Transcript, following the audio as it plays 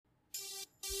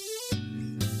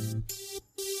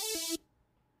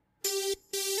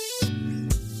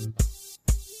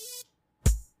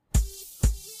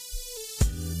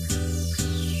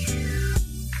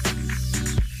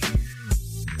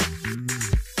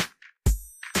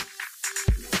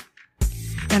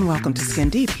And welcome to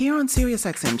Skin Deep here on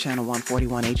SiriusXM Channel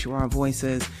 141 HUR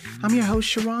Voices. I'm your host,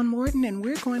 Sharon Morton, and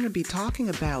we're going to be talking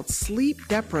about sleep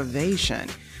deprivation.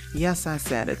 Yes, I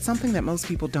said it's something that most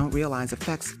people don't realize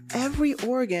affects every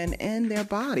organ in their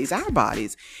bodies, our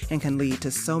bodies, and can lead to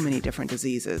so many different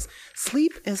diseases.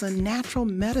 Sleep is a natural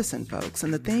medicine, folks,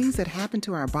 and the things that happen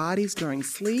to our bodies during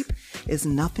sleep is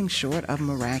nothing short of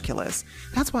miraculous.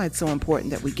 That's why it's so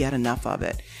important that we get enough of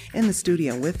it. In the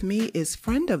studio with me is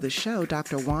friend of the show,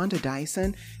 Dr. Wanda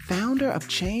Dyson, founder of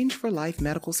Change for Life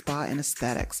Medical Spa and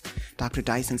Aesthetics. Dr.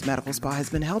 Dyson's Medical Spa has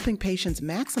been helping patients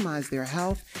maximize their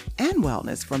health and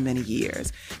wellness for many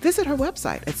years. Visit her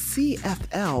website at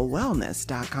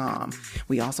cflwellness.com.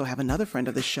 We also have another friend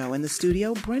of the show in the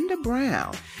studio, Brenda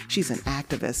Brown. She's an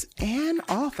activist and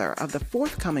author of the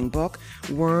forthcoming book,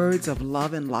 Words of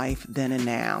Love and Life Then and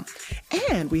Now.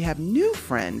 And we have new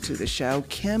friend to the show,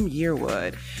 Kim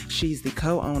Yearwood. She's the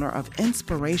co-owner of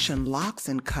Inspiration Locks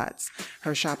and Cuts.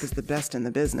 Her shop is the best in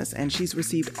the business, and she's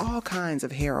received all kinds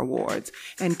of hair awards.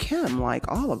 And Kim, like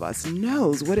all of us,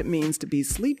 knows what it means to be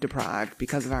sleep deprived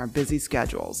because of our busy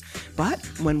schedules. But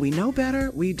when we know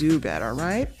better, we do better,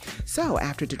 right? So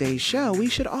after today's show, we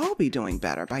should all be doing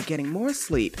better by getting more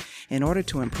sleep in order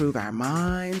to improve our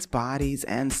minds, bodies,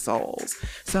 and souls.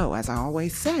 So as I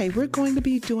always say, we're going to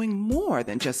be doing more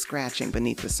than just scratching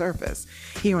beneath the surface.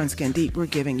 Here on Skin Deep, we're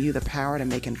giving you the power to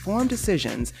make informed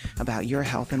decisions about your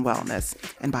health and wellness.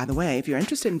 And by the way, if you're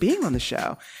interested in being on the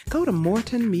show, go to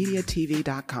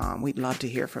MortonMediaTV.com. We'd love to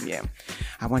hear from you.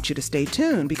 I want you to stay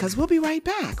tuned because we'll be right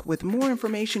back with more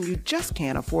information you just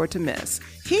can't afford to miss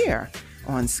here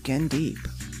on Skin Deep.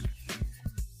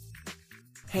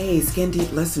 Hey, Skin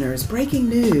Deep listeners, breaking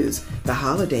news. The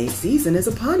holiday season is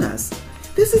upon us.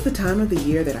 This is the time of the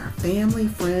year that our family,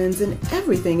 friends, and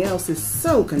everything else is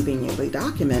so conveniently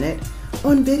documented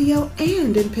on video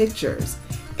and in pictures.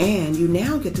 And you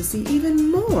now get to see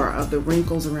even more of the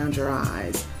wrinkles around your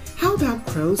eyes. How about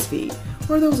crow's feet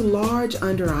or those large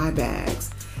under-eye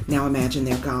bags? Now imagine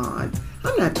they're gone.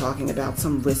 I'm not talking about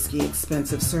some risky,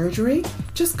 expensive surgery,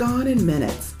 just gone in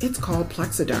minutes. It's called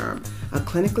Plexaderm, a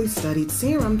clinically studied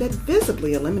serum that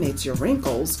visibly eliminates your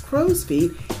wrinkles, crow's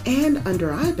feet, and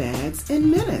under-eye bags in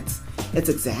minutes. It's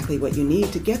exactly what you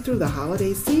need to get through the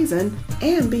holiday season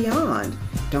and beyond.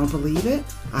 Don't believe it?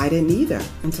 I didn't either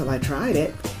until I tried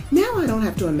it. Now I don't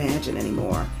have to imagine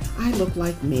anymore. I look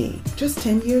like me, just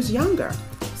 10 years younger.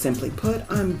 Simply put,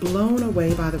 I'm blown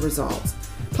away by the results.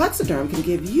 Plexaderm can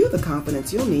give you the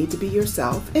confidence you'll need to be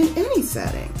yourself in any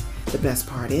setting. The best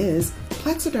part is,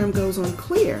 Plexaderm goes on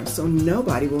clear, so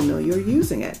nobody will know you're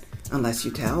using it, unless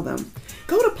you tell them.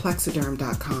 Go to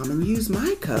Plexaderm.com and use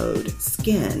my code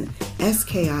SKIN,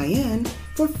 S-K-I-N,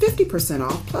 for 50%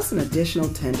 off plus an additional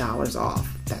 $10 off.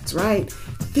 That's right,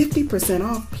 50%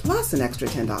 off plus an extra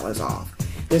 $10 off.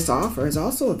 This offer is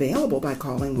also available by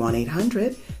calling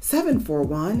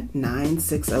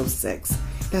 1-800-741-9606.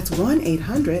 That's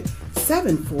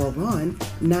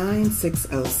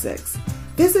 1-800-741-9606.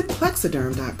 Visit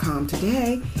Plexaderm.com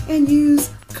today and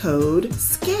use code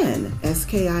SKIN,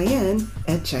 S-K-I-N,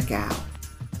 at checkout.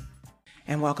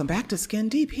 And welcome back to Skin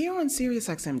Deep here on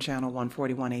SiriusXM Channel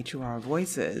 141 HUR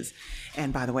Voices.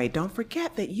 And by the way, don't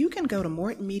forget that you can go to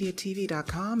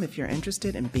MortonMediaTV.com if you're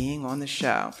interested in being on the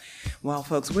show. Well,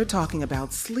 folks, we're talking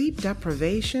about sleep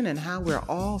deprivation and how we're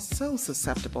all so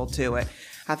susceptible to it.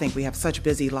 I think we have such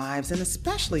busy lives, and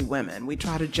especially women. We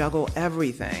try to juggle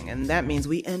everything, and that means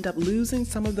we end up losing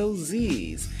some of those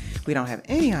Z's. We don't have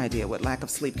any idea what lack of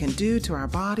sleep can do to our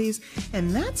bodies,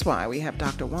 and that's why we have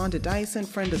Dr. Wanda Dyson,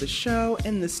 friend of the show,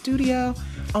 in the studio,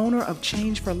 owner of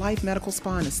Change for Life Medical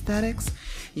Spa and Aesthetics.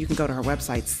 You can go to her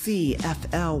website,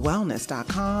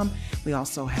 cflwellness.com. We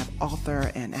also have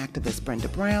author and activist Brenda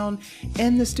Brown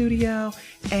in the studio,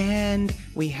 and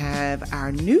we have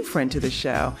our new friend to the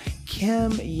show,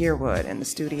 Kim Yearwood, in the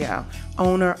studio,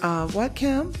 owner of what,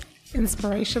 Kim?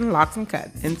 Inspiration Locks and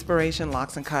Cuts. Inspiration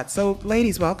Locks and Cuts. So,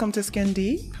 ladies, welcome to Skin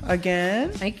Deep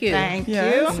again. Thank you. Thank you.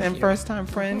 And first-time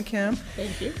friend, Kim.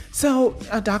 Thank you. So,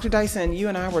 Dr. Dyson, you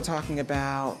and I were talking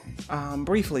about,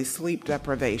 briefly, sleep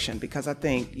deprivation, because I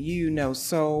think you know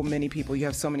so many people, you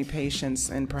have so many patients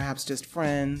and perhaps just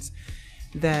friends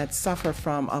that suffer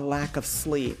from a lack of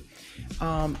sleep.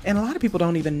 And a lot of people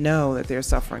don't even know that they're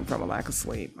suffering from a lack of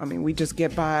sleep. I mean, we just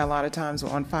get by a lot of times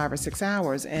on 5 or 6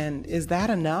 hours. And is that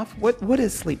enough? What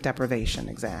is sleep deprivation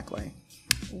exactly?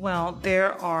 Well,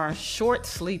 there are short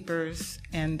sleepers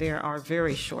and there are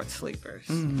very short sleepers.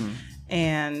 Mm-hmm.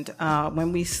 And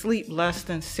when we sleep less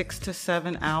than 6 to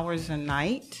 7 hours a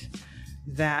night,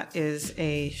 that is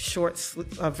a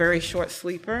very short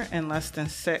sleeper, and less than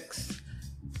 6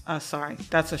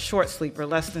 That's a short sleeper.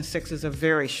 Less than 6 is a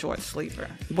very short sleeper.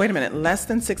 Wait a minute. Less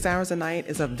than 6 hours a night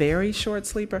is a very short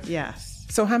sleeper? Yes.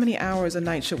 So how many hours a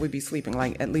night should we be sleeping?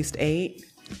 Like at least 8?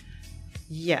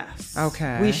 Yes.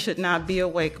 Okay. We should not be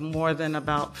awake more than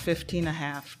about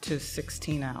 15.5 to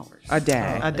 16 hours. A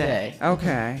day? A day.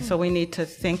 Okay. So we need to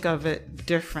think of it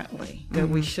differently, that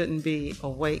we shouldn't be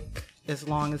awake as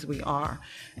long as we are.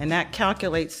 And that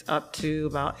calculates up to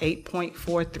about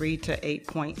 8.43 to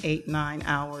 8.89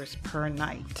 hours per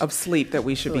night. Of sleep that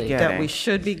we should be getting. That we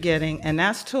should be getting, and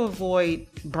that's to avoid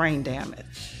brain damage.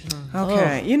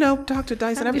 Okay. You know, Dr.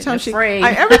 Dyson, every time she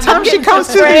I'm comes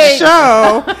to the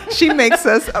show, she makes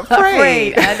us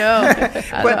afraid. I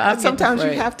know. But sometimes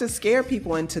you have to scare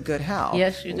people into good health.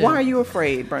 Yes, you do. Why are you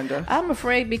afraid, Brenda? I'm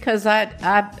afraid because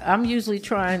I'm usually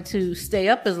trying to stay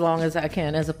up as long as I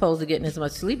can as opposed to getting as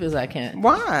much sleep as I can.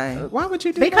 Why? Why would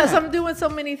you do Because that? I'm doing so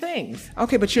many things.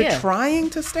 Okay, but you're trying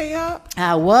to stay up?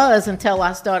 I was until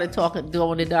I started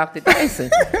going to Dr.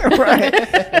 Dyson. Right.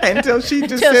 Until she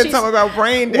just said something about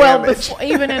brain damage. Well, before,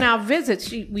 even in our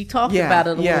visits, we talked about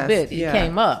it a little bit. It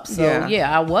came up. So,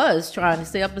 I was trying to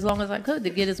stay up as long as I could to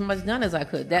get as much done as I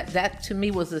could. That to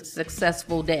me was a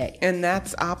successful day. And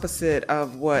that's opposite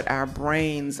of what our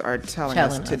brains are telling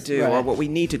us to do, right. or what we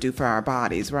need to do for our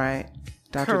bodies, right?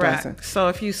 Dr. Correct. Dyson? So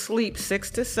if you sleep 6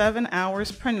 to 7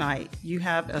 hours per night, you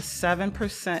have a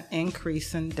 7%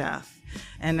 increase in death.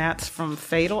 And that's from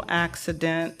fatal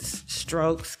accidents,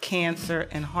 strokes, cancer,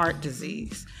 and heart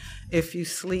disease. If you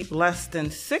sleep less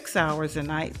than 6 hours a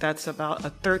night, that's about a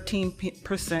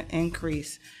 13%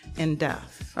 increase in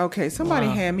death. Okay, somebody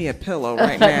hand me a pillow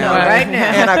right now. Right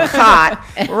now. And a cot.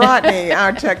 Rodney,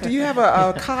 our tech, do you have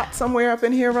a cot somewhere up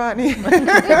in here, Rodney?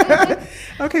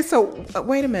 Okay, so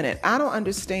wait a minute. I don't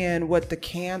understand what the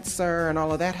cancer and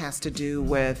all of that has to do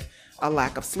with a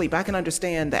lack of sleep. I can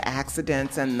understand the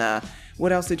accidents and the,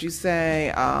 what else did you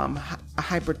say?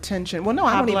 Hypertension. Well, no,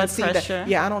 I don't even see that.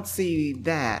 Yeah, I don't see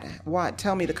that. Why?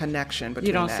 Tell me the connection between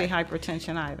You don't that. see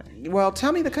hypertension either. Well,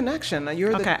 tell me the connection.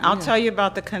 I'll tell you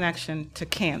about the connection to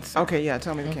cancer. Okay, yeah,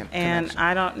 tell me the connection. And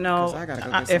I don't know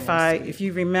if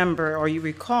you remember or you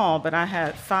recall, but I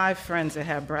had 5 friends that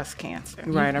had breast cancer.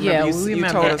 Right, I remember you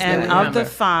told us that. And of the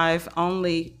 5,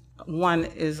 only 1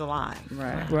 is alive.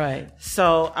 Right.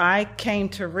 So I came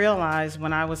to realize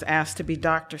when I was asked to be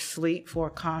Dr. Sleep for a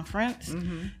conference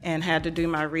and had to do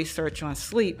my research on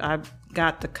sleep, I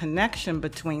got the connection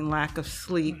between lack of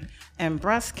sleep and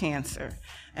breast cancer.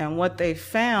 And what they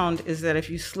found is that if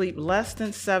you sleep less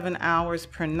than 7 hours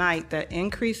per night, that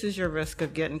increases your risk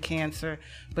of getting cancer,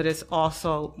 but it's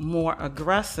also more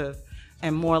aggressive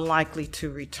and more likely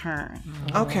to return.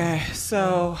 Okay,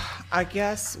 so I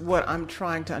guess what I'm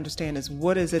trying to understand is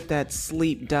what is it that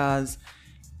sleep does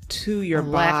to your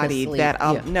body?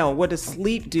 What does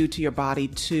sleep do to your body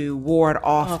to ward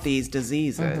off these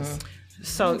diseases?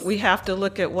 So we have to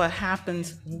look at what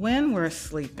happens when we're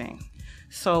sleeping.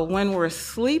 So when we're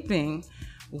sleeping,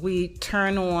 we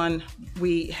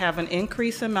have an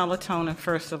increase in melatonin,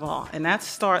 first of all, and that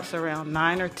starts around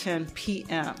 9 or 10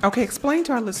 p.m. Okay, explain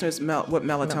to our listeners what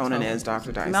melatonin is,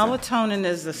 Dr. Dyson. Melatonin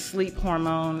is the sleep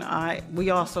hormone. We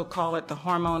also call it the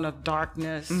hormone of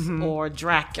darkness or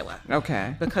Dracula.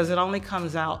 Okay. Because it only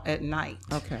comes out at night.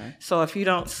 Okay. So if you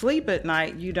don't sleep at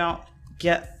night, you don't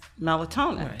get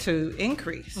melatonin to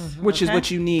increase. Which is what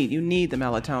you need. You need the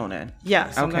melatonin.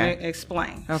 Yes, I'm going to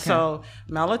explain. Okay. So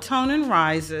melatonin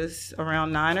rises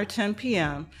around 9 or 10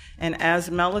 p.m. And as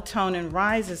melatonin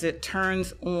rises, it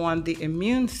turns on the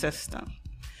immune system.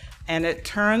 And it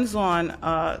turns on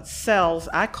cells,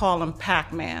 I call them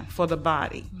Pac-Man for the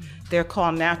body. They're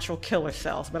called natural killer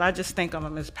cells, but I just think of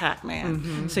them as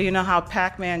Pac-Man. So you know how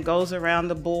Pac-Man goes around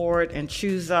the board and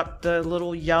chews up the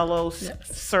little yellow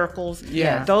circles?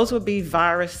 Yeah. Those would be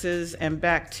viruses and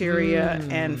bacteria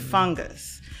and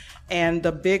fungus. And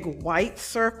the big white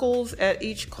circles at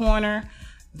each corner,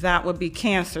 that would be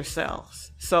cancer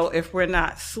cells. So if we're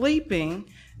not sleeping,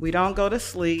 we don't go to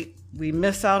sleep, we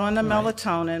miss out on the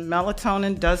melatonin.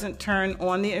 Melatonin doesn't turn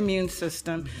on the immune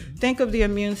system. Think of the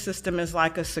immune system as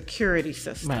like a security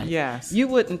system. Right. Yes. You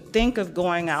wouldn't think of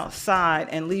going outside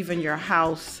and leaving your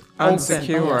house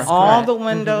unsecure. Open. All the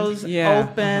windows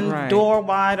open, door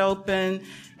wide open,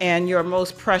 and your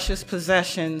most precious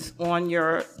possessions on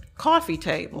your coffee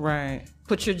table. Right.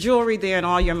 Put your jewelry there and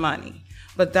all your money.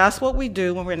 But that's what we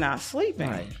do when we're not sleeping.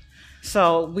 Right.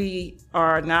 So we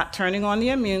are not turning on the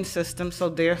immune system, so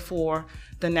therefore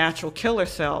the natural killer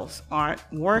cells aren't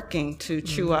working to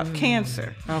chew up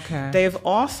cancer. Okay. They've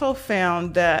also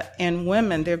found that in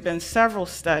women, there have been several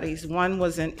studies. One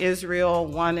was in Israel,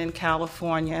 one in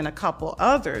California, and a couple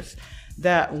others,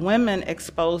 that women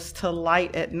exposed to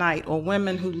light at night, or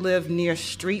women who live near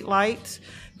street lights,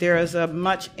 there is a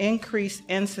much increased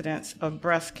incidence of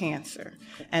breast cancer.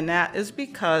 And that is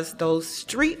because those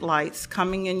street lights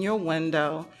coming in your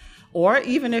window, or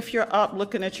even if you're up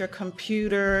looking at your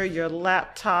computer, your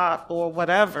laptop, or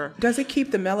whatever. Does it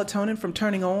keep the melatonin from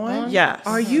turning on? Yes.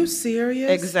 Are you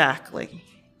serious? Exactly.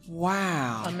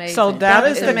 Wow. Amazing. So that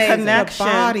is the connection.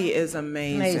 The body is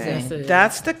amazing.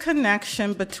 That's the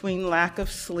connection between lack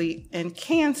of sleep and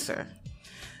cancer.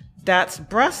 That's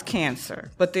breast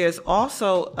cancer, but there's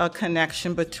also a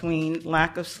connection between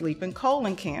lack of sleep and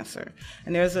colon cancer.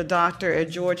 And there's a doctor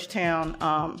at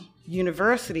Georgetown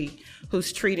University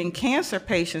who's treating cancer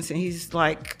patients, and he's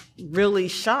like really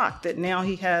shocked that now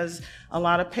he has a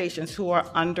lot of patients who are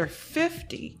under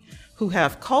 50 who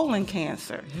have colon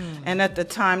cancer. And at the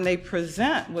time they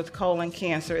present with colon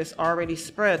cancer, it's already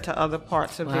spread to other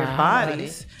parts of their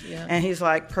bodies. Yeah. And he's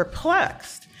like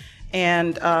perplexed.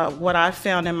 And what I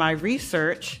found in my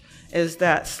research is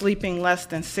that sleeping less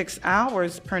than 6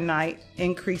 hours per night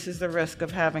increases the risk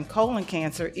of having colon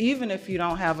cancer, even if you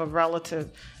don't have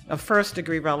a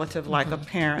first-degree relative like a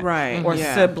parent or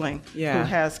sibling who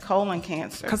has colon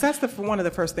cancer. Because that's one of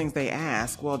the first things they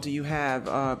ask. Well, do you have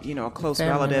a close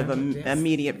relative,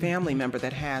 immediate family member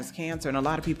that has cancer? And a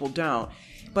lot of people don't.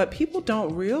 But people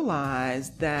don't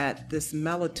realize that this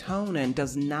melatonin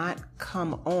does not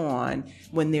come on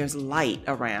when there's light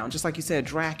around. Just like you said,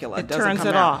 Dracula. It turns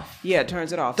it off. Yeah, it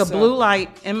turns it off. The blue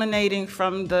light emanating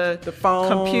from the phone,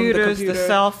 computers, the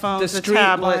cell phones, the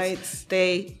tablets, lights,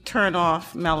 they turn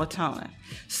off melatonin.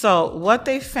 So what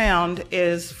they found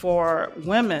is for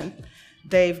women,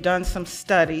 they've done some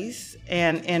studies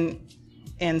and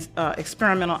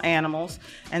experimental animals,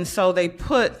 and so they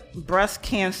put breast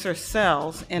cancer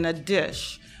cells in a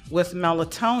dish with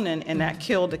melatonin, and that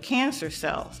killed the cancer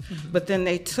cells. But then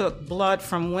they took blood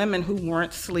from women who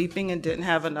weren't sleeping and didn't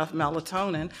have enough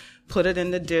melatonin, put it in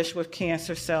the dish with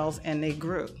cancer cells, and they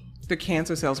grew. The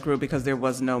cancer cells grew because there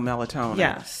was no melatonin.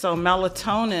 Yeah, so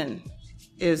melatonin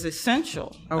is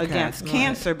essential against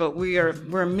cancer, but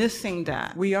we're missing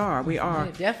that. We are. We're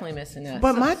definitely missing that.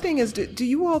 But my thing is, do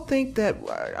you all think that,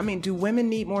 do women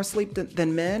need more sleep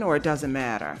than men, or it doesn't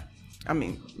matter?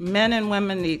 Men and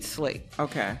women need sleep.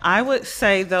 Okay. I would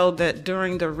say, though, that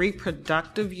during the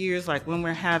reproductive years, like when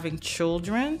we're having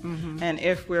children, and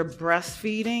if we're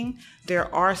breastfeeding,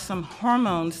 there are some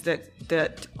hormones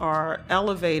that are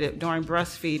elevated during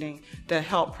breastfeeding that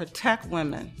help protect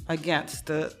women against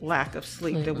the lack of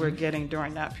sleep that we're getting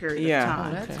during that period of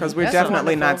time. Because we're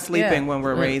definitely not sleeping when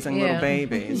we're raising little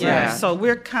babies. Yeah, so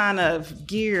we're kind of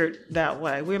geared that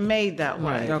way. We're made that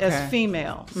way as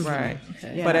females. Right.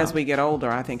 Okay. But as we get older,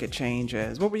 I think it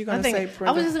changes. What were you going to say, Brenda?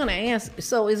 I was just going to ask,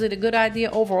 so is it a good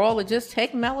idea overall to just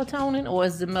take melatonin, or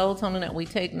is the melatonin that we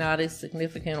take not as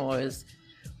significant, or is...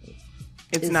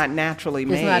 It's not naturally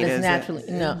made, it's not as naturally,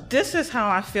 no. This is how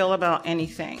I feel about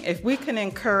anything. If we can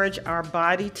encourage our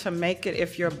body to make it,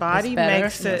 if your body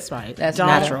makes it, that's right. That's don't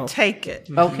natural. Take it.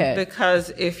 Okay.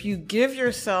 Because if you give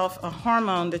yourself a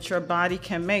hormone that your body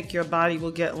can make, your body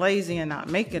will get lazy and not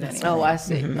make it anymore. Oh, I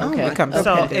see. Okay.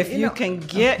 So if you can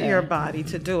get your body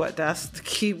to do it, that's the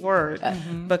key word.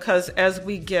 Because as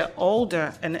we get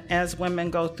older and as women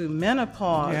go through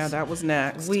menopause, that was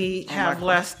next. We have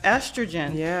less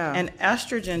estrogen. Yeah. And estrogen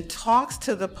talks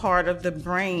to the part of the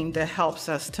brain that helps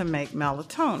us to make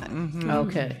melatonin.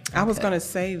 Okay. I was going to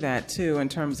say that too, in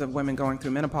terms of women going through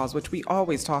menopause, which we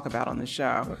always talk about on the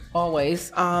show.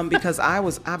 Always. Because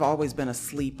I've always been a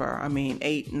sleeper.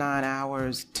 8, 9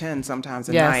 hours, 10 sometimes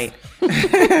a night.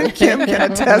 Kim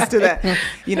can attest to that.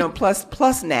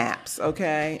 Plus naps.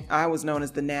 Okay. I was known as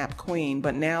the nap queen,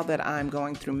 but now that I'm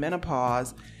going through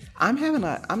menopause,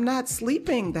 I'm not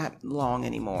sleeping that long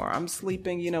anymore. I'm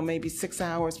sleeping, maybe 6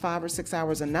 hours, 5 or 6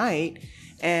 hours a night.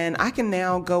 And I can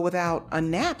now go without a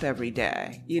nap every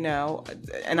day,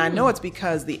 and I know it's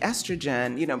because the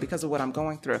estrogen, because of what I'm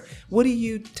going through. What do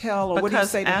you tell, or what do you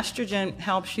say? Because estrogen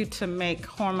helps you to make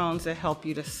hormones that help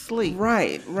you to sleep.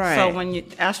 Right. So when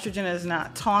estrogen is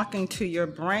not talking to your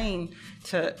brain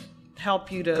to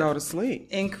help you to go to sleep,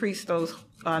 increase those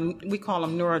we call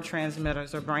them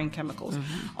neurotransmitters or brain chemicals.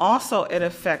 Also, it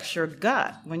affects your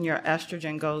gut when your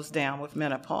estrogen goes down with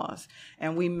menopause.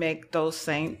 And we make those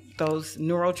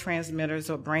neurotransmitters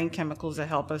or brain chemicals that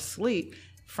help us sleep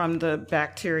from the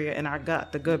bacteria in our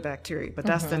gut, the good bacteria. But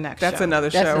that's the next show. That's another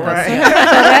show, right? So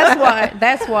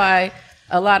that's why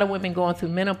a lot of women going through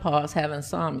menopause have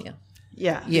insomnia.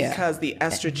 Yeah. Because the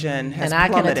estrogen has plummeted. And I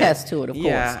can attest to it, of course.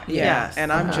 Yeah.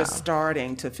 And I'm just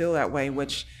starting to feel that way,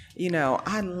 which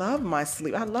I love my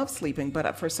sleep. I love sleeping,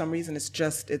 but for some reason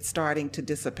it's starting to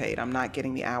dissipate. I'm not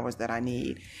getting the hours that I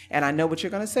need. And I know what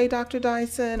you're going to say, Dr.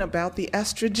 Dyson, about the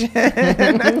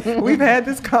estrogen. We've had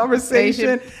this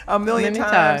conversation a million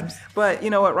times. But you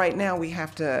know what? Right now we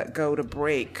have to go to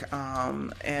break.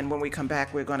 And when we come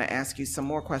back, we're going to ask you some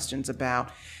more questions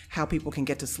about how people can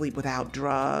get to sleep without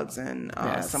drugs and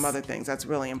some other things. That's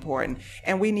really important.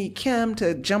 And we need Kim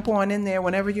to jump on in there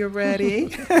whenever you're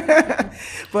ready.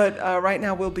 But right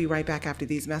now, we'll be right back after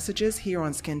these messages here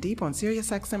on Skin Deep on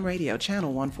Sirius XM Radio,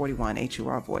 Channel 141,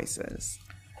 HUR Voices.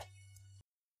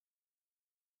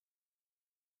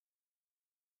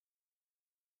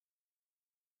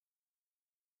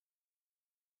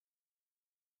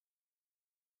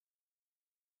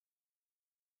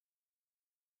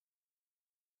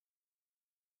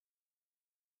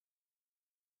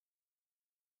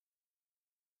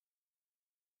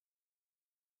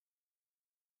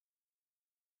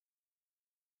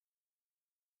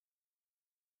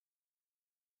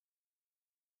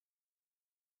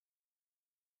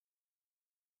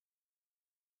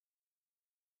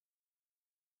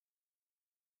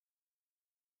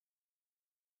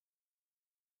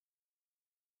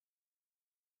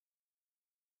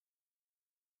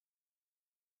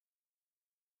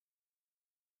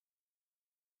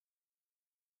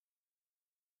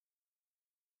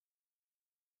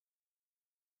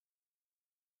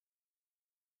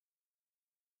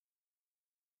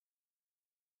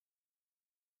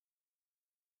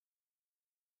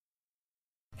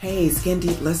 Hey, Skin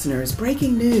Deep listeners,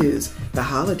 breaking news. The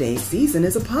holiday season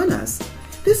is upon us.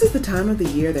 This is the time of the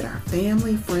year that our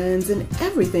family, friends, and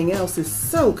everything else is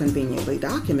so conveniently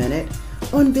documented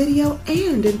on video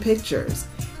and in pictures.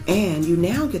 And you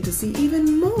now get to see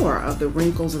even more of the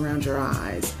wrinkles around your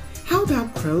eyes. How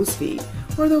about crow's feet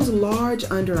or those large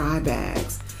under-eye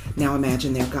bags? Now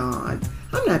imagine they're gone.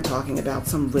 I'm not talking about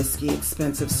some risky,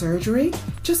 expensive surgery,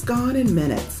 just gone in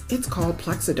minutes. It's called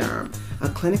Plexiderm, a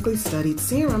clinically studied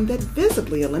serum that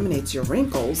visibly eliminates your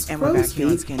wrinkles, crow's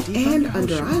feet, and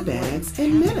under-eye bags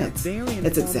in minutes.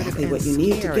 It's exactly what you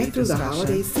need to get through the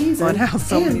holiday season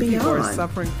and beyond.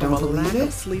 Don't believe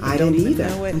it? I didn't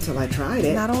either until I tried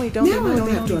it. Now I don't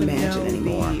have to imagine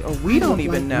anymore. We don't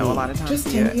even know a lot of times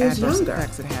just 10 years younger.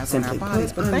 Simply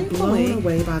put, I'm blown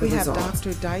away by the results.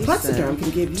 Plexiderm can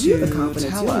give you the confidence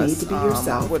you need to be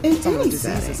yourself in any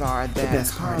setting. The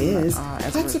best part is,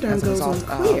 Plexiderm goes on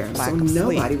clear, so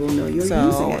nobody will know you're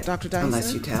using it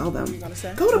unless you tell them.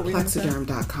 Go to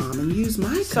Plexiderm.com and use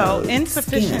my code So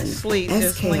insufficient sleep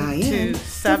is linked to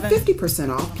for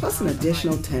 50% off plus an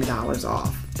additional $10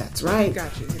 off. That's right,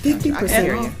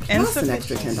 50% off plus an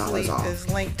extra $10 off.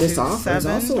 This offer is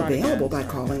also available by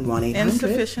calling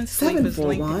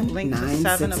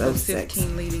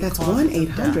 1-800-741-9606. That's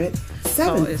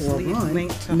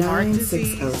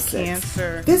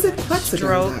 1-800-741-9606. Visit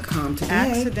Plexiderm.com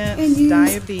today and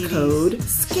use code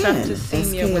SKIN,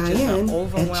 SKIN, which is an at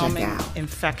overwhelming checkout.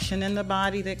 infection in the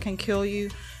body that can kill you,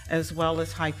 as well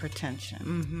as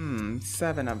hypertension.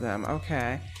 7 of them.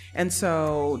 Okay. And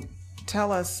so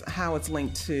tell us how it's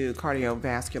linked to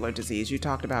cardiovascular disease. You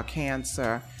talked about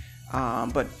cancer,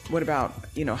 but what about,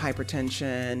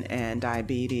 hypertension and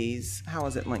diabetes? How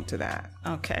is it linked to that?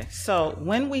 Okay, so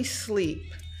when we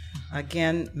sleep,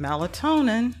 again,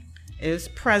 melatonin is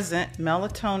present.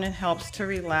 Melatonin helps to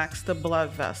relax the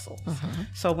blood vessels.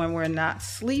 So when we're not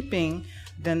sleeping,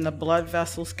 then the blood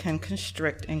vessels can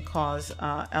constrict and cause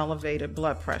elevated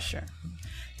blood pressure.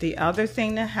 The other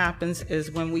thing that happens is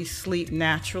when we sleep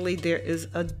naturally, there is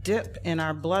a dip in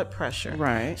our blood pressure.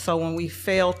 Right. So when we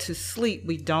fail to sleep,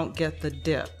 we don't get the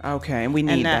dip. Okay, and we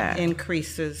need that. And that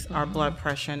increases our blood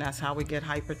pressure, and that's how we get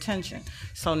hypertension.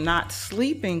 So not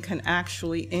sleeping can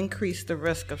actually increase the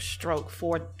risk of stroke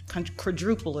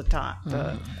quadruple the time.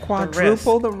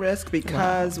 Quadruple the risk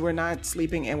because we're not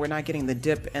sleeping and we're not getting the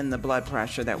dip in the blood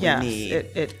pressure that we need.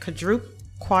 It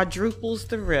quadruples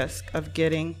the risk of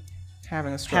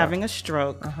having a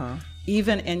stroke,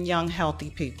 even in young, healthy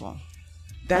people.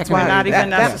 That's why we're not even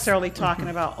necessarily talking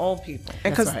about old people.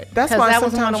 Because that's why that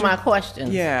was one of my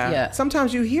questions. Yeah.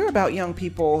 Sometimes you hear about young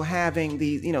people having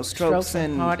these, strokes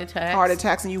and heart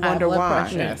attacks, and you wonder why.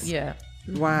 Yes. Yeah.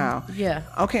 Wow. Yeah.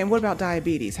 Okay. And what about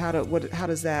diabetes? How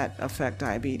does that affect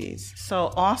diabetes? So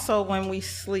also when we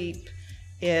sleep,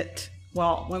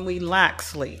 when we lack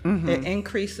sleep, it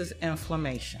increases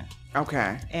inflammation.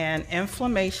 Okay. And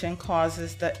inflammation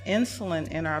causes the insulin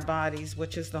in our bodies,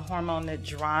 which is the hormone that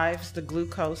drives the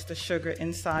glucose, the sugar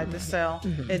inside the cell.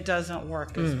 It doesn't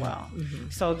work as well.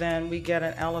 So then we get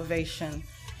an elevation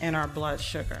in our blood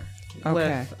sugar.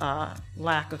 with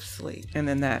lack of sleep. And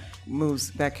then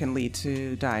that can lead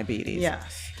to diabetes.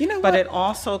 Yes. You know what? But it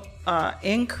also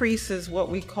increases what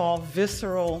we call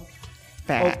visceral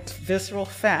fat.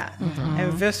 Mm-hmm.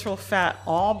 And visceral fat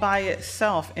all by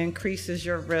itself increases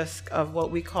your risk of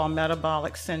what we call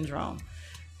metabolic syndrome.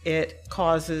 It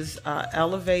causes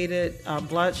elevated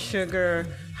blood sugar,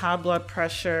 high blood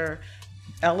pressure,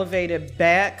 elevated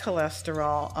bad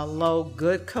cholesterol, a low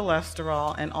good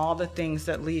cholesterol, and all the things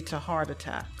that lead to heart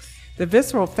attacks. The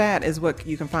visceral fat is what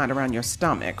you can find around your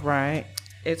stomach, right?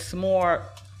 It's more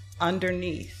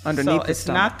underneath. So it's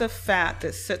stomach. Not the fat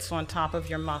that sits on top of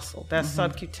your muscle. That's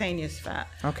subcutaneous fat.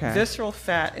 Okay. Visceral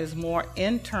fat is more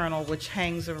internal, which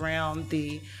hangs around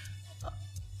the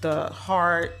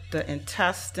heart, the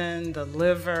intestine, the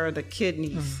liver, the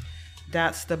kidneys.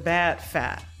 That's the bad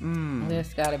fat.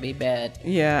 That's got to be bad.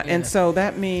 Yeah, and so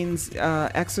that means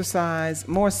exercise,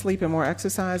 more sleep and more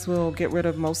exercise will get rid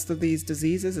of most of these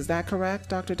diseases. Is that correct,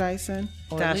 Dr. Dyson?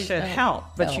 That should help,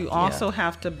 but you also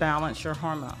have to balance your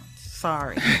hormones.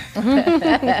 Sorry. You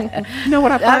know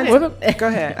what I find? Go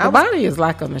ahead. The body is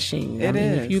like a machine. It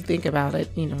is. If you think about it,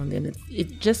 and then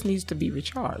it just needs to be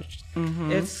recharged.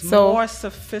 Mm-hmm. It's more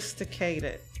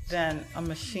sophisticated than a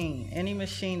machine. Any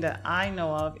machine that I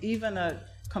know of, even a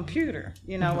computer,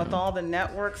 with all the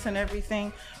networks and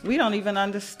everything, we don't even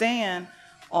understand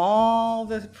all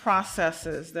the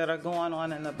processes that are going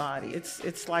on in the body.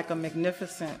 It's like a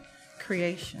magnificent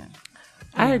creation.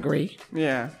 I agree.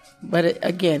 Yeah. But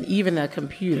again, even a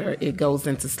computer, it goes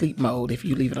into sleep mode if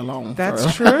you leave it alone.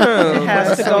 That's true. It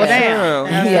has to go down.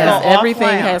 Yes, everything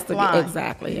has to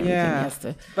exactly. Everything has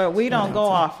to. But we don't go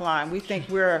offline. We think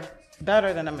we're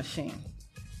better than a machine.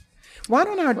 Why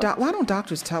don't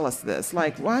doctors tell us this?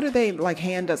 Like, why do they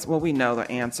hand us? Well, we know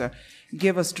the answer.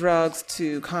 Give us drugs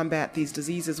to combat these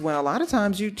diseases when a lot of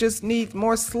times you just need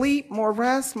more sleep, more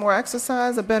rest, more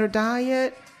exercise, a better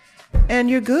diet. And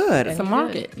you're good. It's a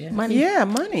market. Yeah. Money. Yeah,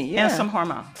 money. Yeah. And some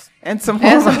hormones.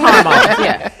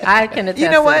 Yeah, I can attest. You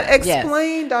know what? To that.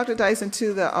 Explain, Dr. Dyson,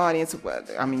 to the audience.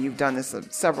 I mean, you've done this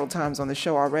several times on the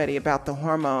show already about the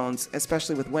hormones,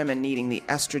 especially with women needing the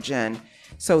estrogen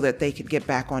so that they could get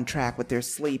back on track with their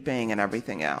sleeping and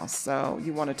everything else. So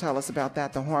you want to tell us about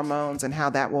that, the hormones, and how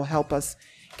that will help us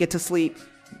get to sleep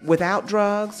without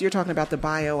drugs? You're talking about the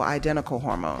bioidentical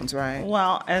hormones, right?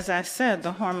 Well, as I said,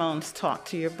 the hormones talk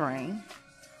to your brain.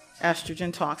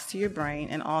 Estrogen talks to your brain,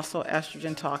 and also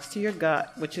estrogen talks to your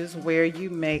gut, which is where you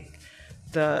make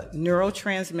the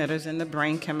neurotransmitters in the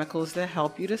brain, chemicals that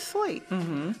help you to sleep.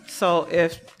 Mm-hmm. So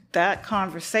if that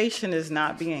conversation is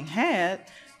not being had,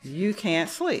 you can't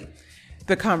sleep.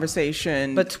 The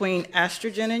conversation between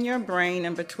estrogen in your brain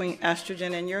and between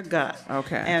estrogen in your gut.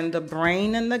 Okay. And the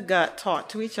brain and the gut talk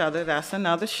to each other. That's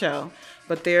another show.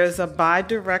 But there's a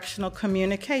bidirectional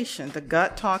communication. The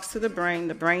gut talks to the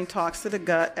brain talks to the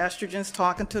gut, estrogen's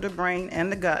talking to the brain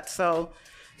and the gut. So,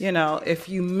 if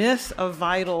you miss a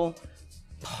vital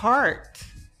part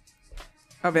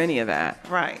of any of that,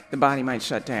 right, the body might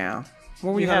shut down.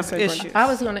 What were you have issues? I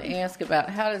was going to ask about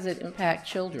how does it impact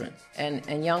children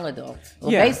and young adults?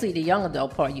 Well, basically the young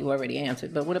adult part you already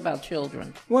answered, but what about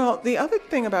children? Well, the other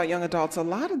thing about young adults, a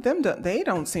lot of them they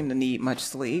don't seem to need much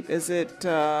sleep. Is it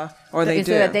or they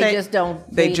do? They just don't.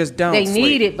 They just don't. They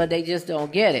need it, but they just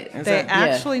don't get it. They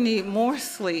actually need more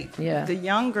sleep. Yeah. The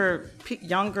younger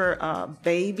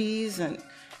babies and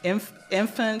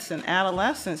infants and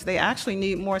adolescents, they actually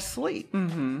need more sleep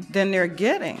than they're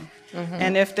getting. Mm-hmm.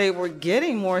 And if they were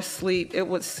getting more sleep, it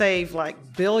would save like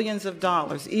billions of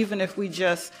dollars, even if we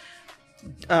just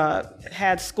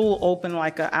had school open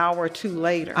like an hour or two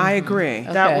later. I agree.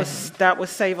 That would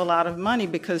save a lot of money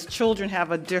because children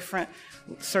have a different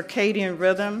circadian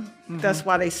rhythm. Mm-hmm. That's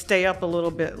why they stay up a little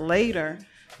bit later.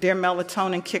 Their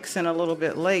melatonin kicks in a little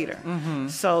bit later. Mm-hmm.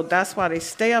 So that's why they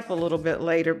stay up a little bit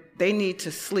later. They need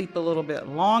to sleep a little bit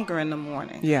longer in the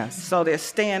morning. Yes. So they're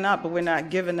staying up, but we're not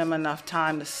giving them enough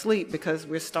time to sleep because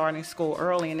we're starting school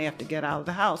early and they have to get out of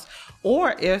the house.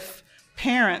 Or if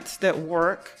parents that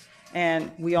work, and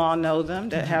we all know them,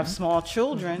 that have small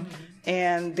children,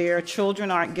 and their children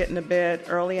aren't getting to bed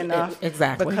early enough.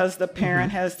 Exactly. Because the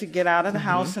parent has to get out of the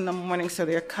house in the morning, so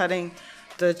they're cutting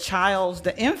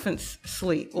the infant's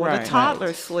sleep or the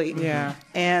toddler's sleep. Yeah.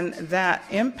 And that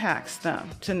impacts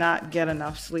them to not get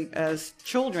enough sleep as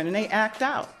children, and they act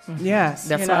out. Yes.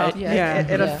 That's right.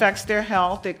 It affects their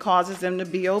health. It causes them to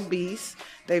be obese.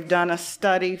 They've done a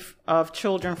study of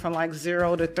children from like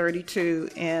 0 to 32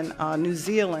 in New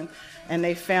Zealand, and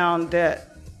they found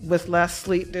that with less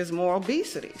sleep, there's more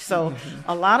obesity. So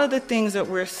a lot of the things that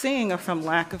we're seeing are from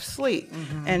lack of sleep.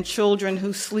 And children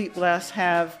who sleep less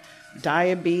have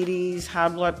diabetes, high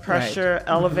blood pressure,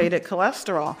 elevated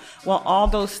cholesterol. Well, all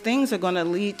those things are going to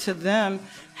lead to them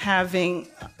having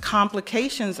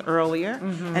complications earlier.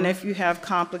 And if you have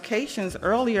complications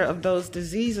earlier of those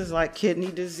diseases like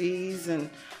kidney disease and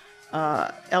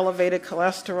elevated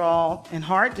cholesterol and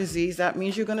heart disease, that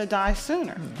means you're going to die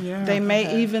sooner. They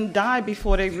may even die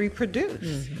before they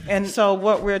reproduce. And so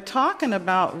what we're talking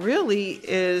about really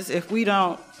is, if we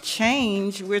don't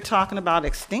change, we're talking about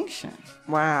extinction.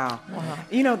 Wow.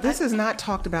 You know, this is not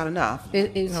talked about enough.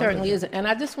 It certainly isn't. And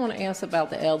I just want to answer about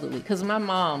the elderly, because my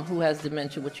mom, who has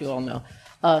dementia, which you all know,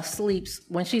 sleeps,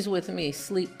 when she's with me,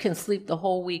 can sleep the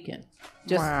whole weekend.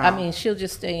 I mean, she'll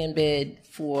just stay in bed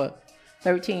for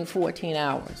 13, 14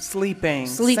 hours. Sleeping.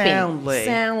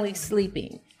 Soundly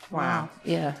sleeping. Wow.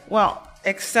 Yeah. Well,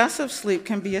 excessive sleep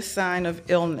can be a sign of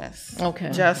illness.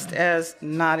 Just as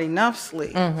not enough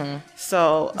sleep.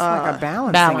 So it's like a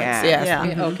balancing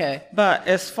act. Okay. But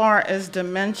as far as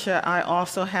dementia, I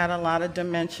also had a lot of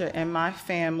dementia in my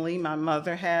family. My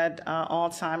mother had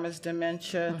Alzheimer's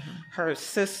dementia, her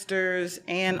sisters,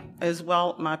 and as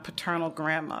well my paternal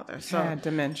grandmother. So had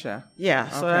dementia. Yeah.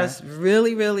 So that's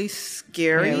really, really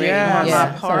scary on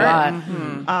my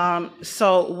part.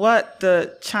 So what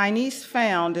the Chinese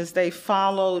found is they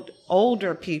followed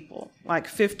older people, like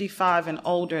 55 and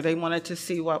older. They wanted to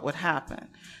see what would happen.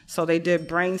 So they did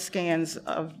brain scans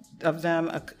of them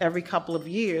every couple of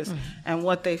years. And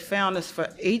what they found is, for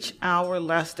each hour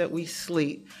less that we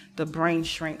sleep, the brain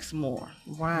shrinks more.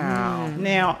 Wow.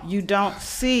 Now, you don't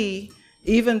see,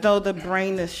 even though the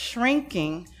brain is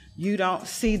shrinking, you don't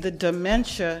see the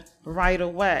dementia right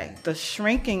away. The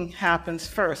shrinking happens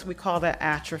first. We call that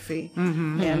atrophy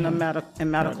in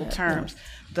medical terms.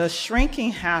 The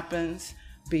shrinking happens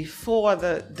before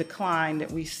the decline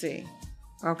that we see.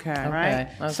 Okay. Right?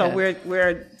 Okay. So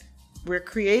we're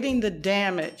creating the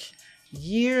damage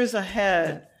years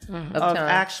ahead of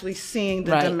actually seeing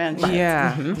the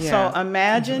dementia. So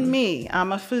imagine me,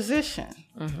 I'm a physician,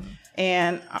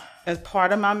 and as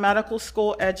part of my medical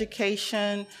school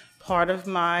education, part of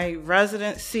my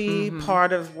residency,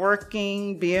 part of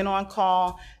working, being on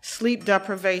call, sleep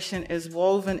deprivation is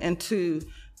woven into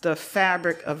the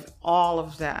fabric of all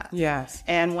of that. Yes.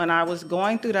 And when I was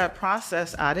going through that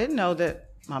process, I didn't know that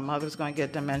my mother's going to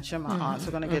get dementia, my aunts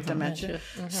are going to get dementia.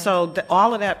 So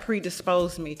all of that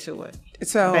predisposed me to it,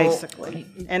 basically,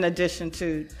 in addition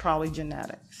to probably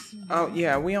genetics. Oh,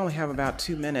 yeah, we only have about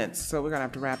 2 minutes, so we're going to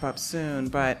have to wrap up soon.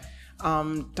 But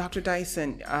Dr.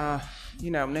 Dyson, you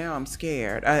know, now I'm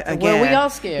scared. Again, well, we all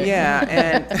scared. Yeah,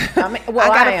 and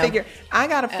I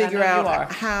gotta figure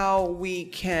out how we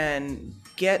can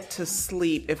get to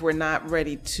sleep if we're not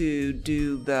ready to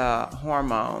do the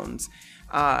hormones.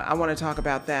 I want to talk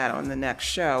about that on the next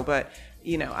show, but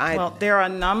you know, well, there are a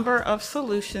number of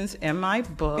solutions in my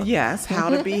book. Yes, how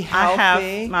to be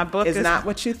healthy. My book is not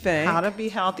what you think. How to be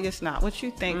healthy is not what you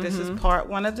think. This is part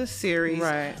 1 of the series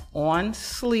on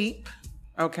sleep.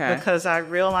 Okay. Because I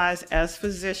realize, as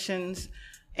physicians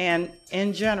and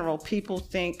in general, people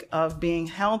think of being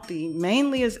healthy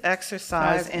mainly as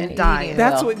exercise and diet.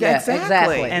 That's what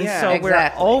exactly. And so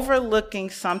we're overlooking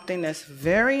something that's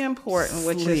very important,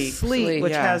 which is sleep,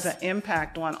 which has an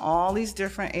impact on all these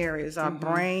different areas: our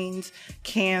brains,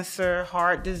 cancer,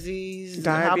 heart disease,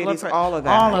 diabetes, all of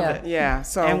that. All of it. Yeah.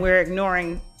 So, and we're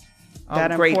ignoring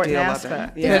that important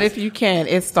aspect. Yes. But if you can,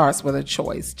 it starts with a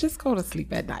choice. Just go to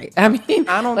sleep at night. I mean,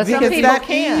 I don't think some people that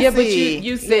can. Yeah, but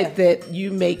you said that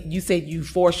you said you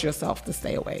force yourself to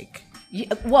stay awake.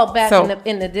 Yeah, well, back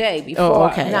in the day before. Oh,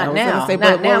 okay. Not now. Say,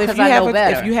 not now, because I know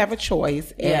better. If you have a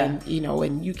choice and you know,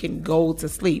 and you can go to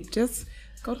sleep, just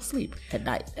go to sleep at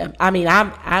night. I mean,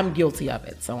 I'm guilty of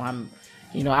it, so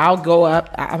I'll go up.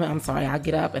 I'll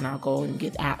get up and I'll go and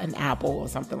get an apple or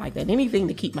something like that. Anything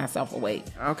to keep myself awake.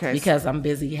 Okay. Because I'm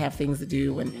busy, have things to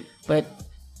do, but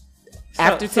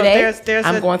after today,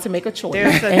 I'm going to make a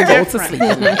choice and go to sleep.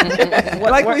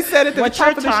 Like we said at the top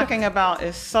of the show, what you're talking about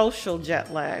is social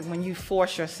jet lag, when you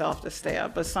force yourself to stay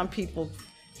up. But some people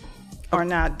are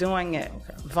not doing it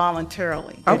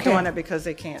voluntarily. They're doing it because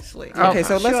they can't sleep. Okay,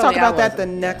 so let's talk about that the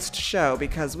next show,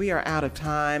 because we are out of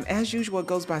time. As usual, it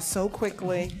goes by so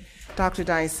quickly. Dr.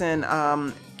 Dyson,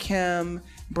 Kim,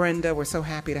 Brenda, we're so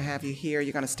happy to have you here.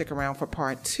 You're going to stick around for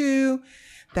part 2.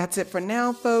 That's it for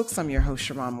now, folks. I'm your host,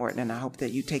 Sharon Morton, and I hope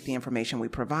that you take the information we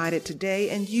provided today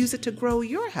and use it to grow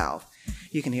your health.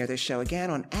 You can hear this show again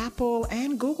on Apple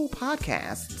and Google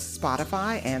Podcasts,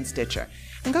 Spotify, and Stitcher.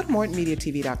 And go to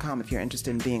MortonMediaTV.com if you're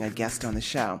interested in being a guest on the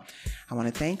show. I want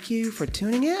to thank you for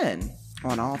tuning in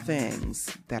on all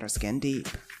things that are skin deep.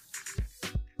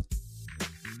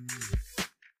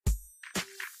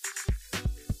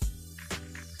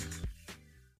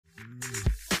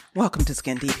 Welcome to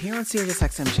Skin Deep here on Sirius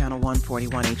XM Channel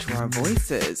 141 HUR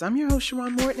Voices. I'm your host,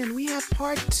 Sharon Morton, and we have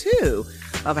part 2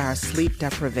 of our sleep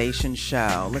deprivation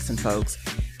show. Listen, folks,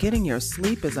 getting your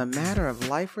sleep is a matter of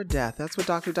life or death. That's what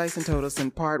Dr. Dyson told us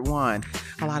in part 1.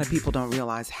 A lot of people don't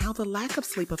realize how the lack of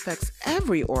sleep affects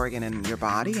every organ in your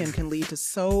body and can lead to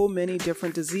so many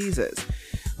different diseases.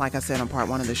 Like I said on part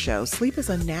 1 of the show, sleep is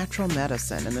a natural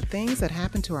medicine, and the things that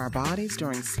happen to our bodies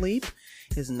during sleep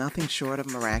is nothing short of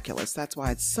miraculous. That's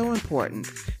why it's so important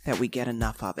that we get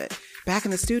enough of it. Back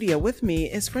in the studio with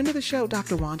me is friend of the show,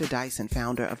 Dr. Wanda Dyson,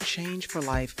 founder of Change for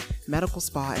Life Medical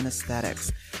Spa and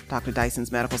Aesthetics. Dr.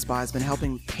 Dyson's Medical Spa has been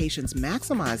helping patients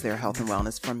maximize their health and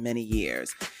wellness for many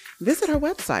years. Visit her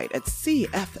website at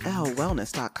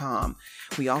cflwellness.com.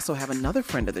 We also have another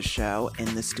friend of the show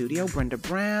in the studio, Brenda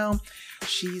Brown.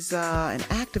 She's an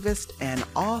activist and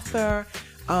author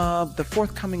of the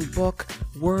forthcoming book,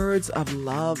 Words of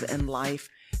Love and Life,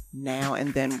 Now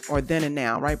and Then, or Then and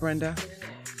Now, right, Brenda?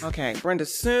 Okay, Brenda,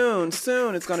 soon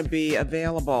it's going to be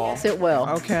available. Yes, it will.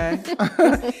 Okay.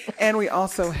 And we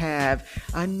also have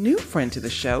a new friend to the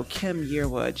show, Kim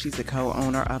Yearwood. She's the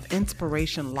co-owner of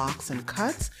Inspiration Locks and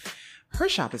Cuts. Her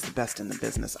shop is the best in the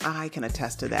business. I can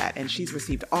attest to that. And she's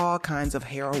received all kinds of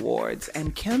hair awards.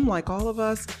 And Kim, like all of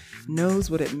us, knows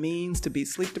what it means to be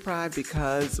sleep deprived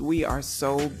because we are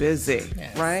so busy,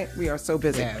 right? We are so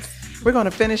busy. Yes. We're going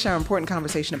to finish our important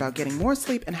conversation about getting more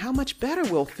sleep and how much better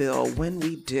we'll feel when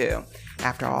we do.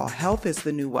 After all, health is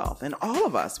the new wealth, and all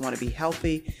of us want to be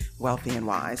healthy, wealthy, and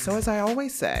wise. So as I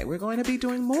always say, we're going to be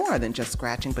doing more than just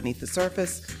scratching beneath the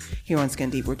surface. Here on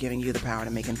Skin Deep, we're giving you the power to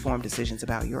make informed decisions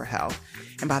about your health.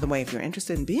 And by the way, if you're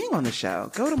interested in being on the show,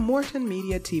 go to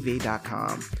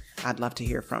MortonMediaTV.com. I'd love to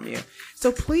hear from you.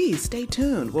 So please stay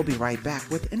tuned. We'll be right back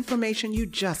with information you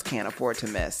just can't afford to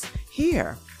miss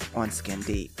here on Skin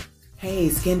Deep. Hey,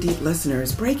 Skin Deep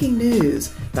listeners, breaking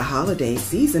news. The holiday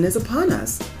season is upon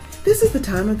us. This is the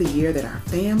time of the year that our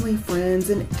family, friends,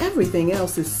 and everything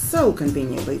else is so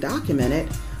conveniently documented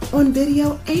on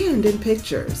video and in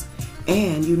pictures.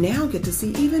 And you now get to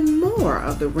see even more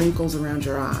of the wrinkles around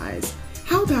your eyes.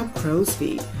 How about crow's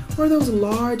feet or those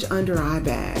large under-eye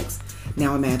bags?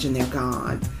 Now imagine they're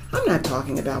gone. I'm not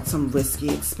talking about some risky,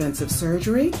 expensive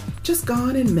surgery, just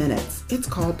gone in minutes. It's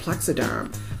called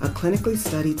Plexiderm, a clinically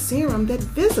studied serum that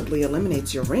visibly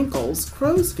eliminates your wrinkles,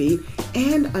 crow's feet,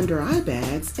 and under-eye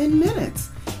bags in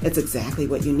minutes. It's exactly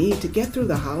what you need to get through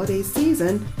the holiday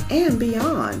season and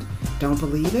beyond. Don't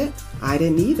believe it? I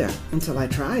didn't either until I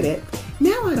tried it.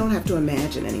 Now I don't have to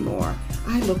imagine anymore.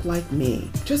 I look like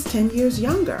me, just 10 years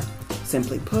younger.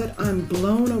 Simply put, I'm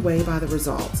blown away by the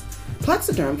results.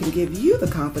 Plexiderm can give you the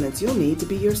confidence you'll need to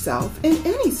be yourself in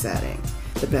any setting.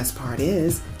 The best part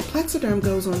is, Plexiderm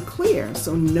goes on clear,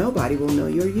 so nobody will know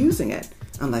you're using it,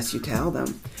 unless you tell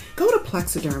them. Go to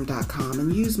Plexiderm.com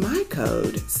and use my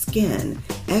code SKIN,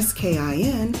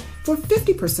 S-K-I-N, for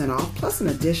 50% off plus an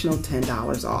additional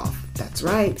 $10 off. That's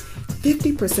right,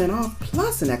 50% off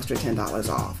plus an extra $10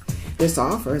 off. This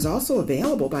offer is also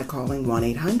available by calling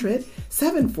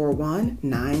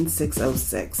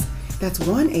 1-800-741-9606. That's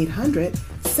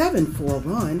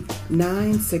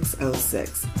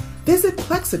 1-800-741-9606. Visit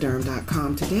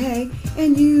Plexiderm.com today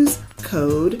and use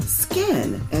code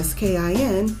SKIN,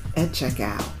 S-K-I-N, at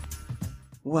checkout.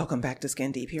 Welcome back to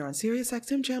Skin Deep here on Sirius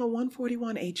XM Channel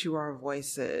 141 HUR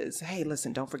Voices. Hey,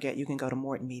 listen, don't forget you can go to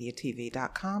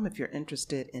MortonMediaTV.com if you're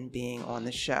interested in being on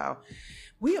the show.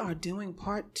 We are doing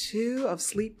part 2 of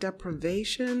Sleep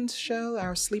Deprivation Show,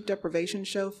 our Sleep Deprivation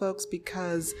Show, folks,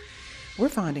 because we're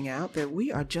finding out that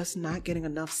we are just not getting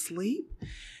enough sleep,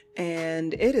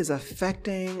 and it is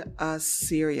affecting us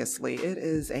seriously. It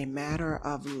is a matter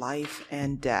of life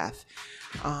and death.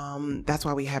 That's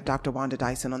why we have Dr. Wanda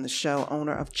Dyson on the show,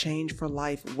 owner of Change for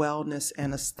Life Wellness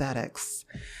and Aesthetics.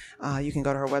 You can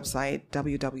go to her website,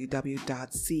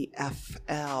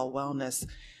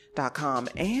 www.cflwellness.com.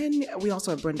 And we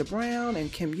also have Brenda Brown and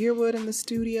Kim Yearwood in the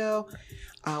studio.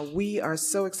 We are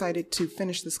so excited to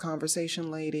finish this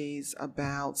conversation, ladies,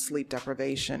 about sleep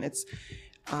deprivation. It's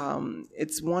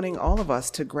wanting all of us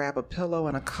to grab a pillow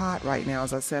and a cot right now,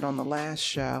 as I said on the last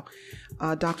show.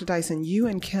 Dr. Dyson, you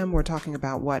and Kim were talking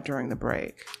about what during the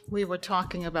break? We were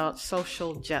talking about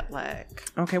social jet lag.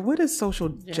 Okay, what is social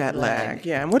jet lag?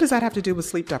 Yeah, and what does that have to do with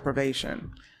sleep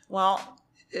deprivation? Well,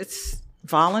 it's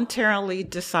voluntarily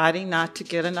deciding not to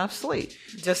get enough sleep.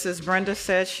 Just as Brenda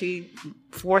said, she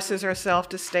forces herself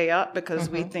to stay up because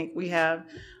we think we have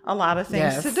a lot of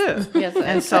things to do. Yes,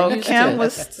 and so Kim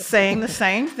was saying the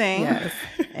same thing. Yes.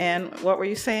 And what were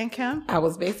you saying, Kim? I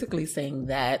was basically saying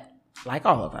that, like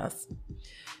all of us,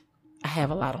 I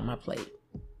have a lot on my plate.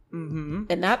 Mm-hmm.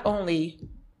 And not only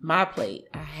my plate,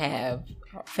 I have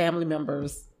family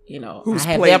members, whose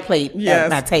I have plate, their plate at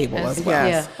my table as well.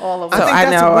 Yeah, all of I us. think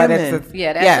that's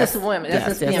women. That's just women. That's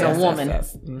just being a woman.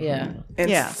 Mm-hmm. Yeah.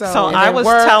 And So and I then was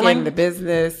work telling and the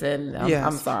business, and Yes.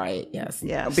 I'm sorry. Yes.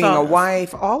 yeah, being so, a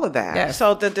wife, all of that. Yes.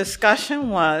 So the discussion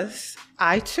was,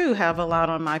 I too have a lot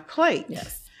on my plate.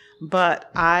 Yes. But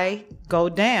I go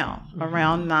down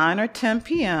around 9 or 10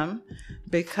 p.m.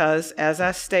 because, as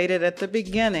I stated at the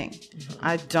beginning,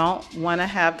 I don't want to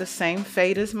have the same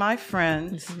fate as my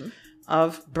friends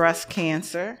of breast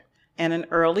cancer and an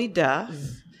early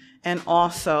death. And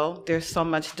also, there's so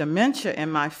much dementia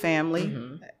in my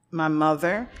family. My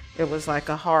mother, it was like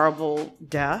a horrible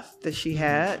death that she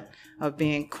had of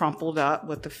being crumpled up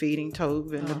with the feeding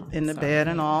tube in the bed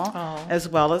and all, as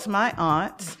well as my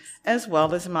aunts, as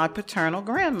well as my paternal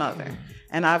grandmother.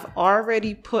 And I've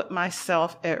already put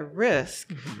myself at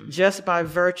risk just by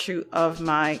virtue of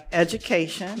my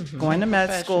education, going to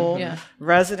med school,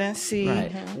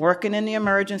 residency, working in the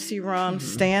emergency room,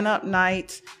 staying up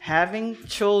nights, having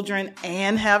children,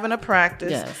 and having a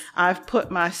practice. Yes. I've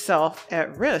put myself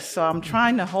at risk. So I'm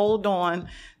trying to hold on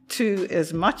to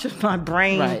as much of my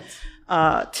brain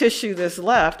tissue that's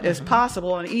left as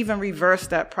possible, and even reverse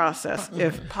that process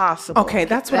if possible. Okay,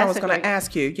 that's what I was going to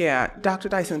ask you. Yeah, Dr.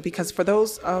 Dyson, because for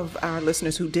those of our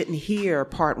listeners who didn't hear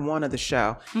part 1 of the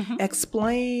show,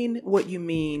 explain what you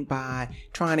mean by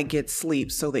trying to get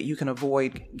sleep so that you can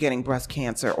avoid getting breast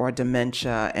cancer or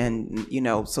dementia, and,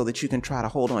 so that you can try to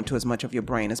hold on to as much of your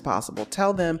brain as possible.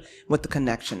 Tell them what the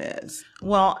connection is.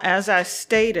 Well, as I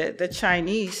stated, the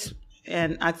Chinese,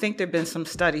 and I think there have been some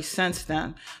studies since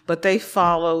then, but they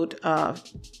followed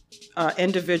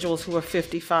individuals who were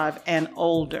 55 and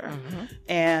older,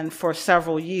 and for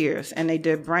several years. And they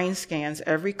did brain scans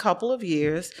every couple of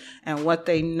years. And what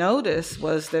they noticed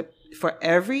was that for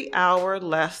every hour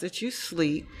less that you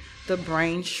sleep, the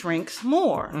brain shrinks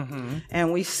more.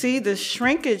 And we see the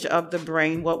shrinkage of the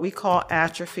brain, what we call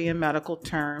atrophy in medical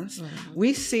terms.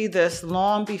 We see this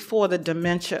long before the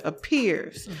dementia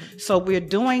appears. So we're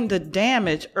doing the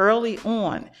damage early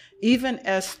on, even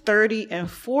as 30 and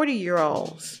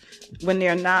 40-year-olds, when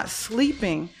they're not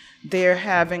sleeping, they're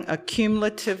having a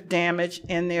cumulative damage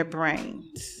in their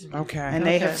brains. Okay. And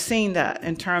they have seen that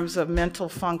in terms of mental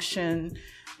function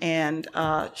and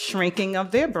shrinking of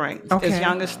their brains as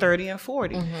young as 30 and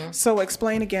 40. So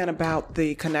explain again about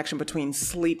the connection between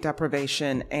sleep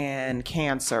deprivation and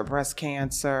cancer, breast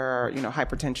cancer,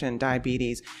 hypertension,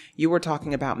 diabetes. You were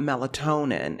talking about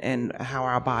melatonin and how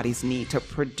our bodies need to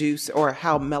produce, or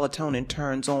how melatonin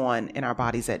turns on in our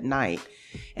bodies at night.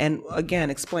 And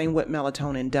again, explain what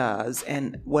melatonin does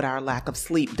and what our lack of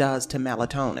sleep does to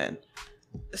melatonin.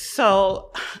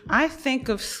 So I think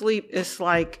of sleep as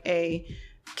like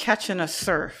catching a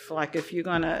surf, like if you're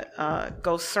going to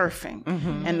go surfing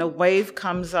and the wave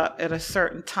comes up at a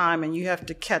certain time and you have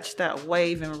to catch that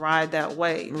wave and ride that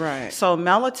wave. Right. So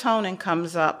melatonin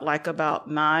comes up like about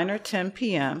 9 or 10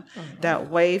 p.m. That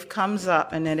wave comes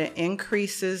up and then it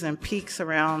increases and peaks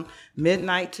around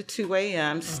midnight to 2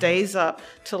 a.m., stays up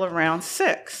till around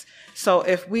 6. So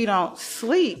if we don't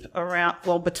sleep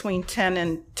between 10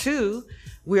 and 2,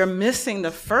 we're missing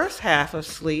the first half of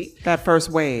sleep. That first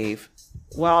wave.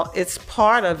 Well, it's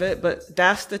part of it, but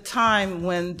that's the time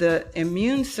when the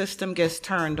immune system gets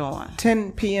turned on.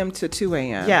 10 p.m. to 2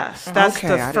 a.m. Yes, that's okay,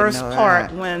 the first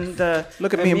part when the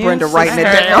Look at me and Brenda writing it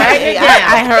down.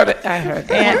 I heard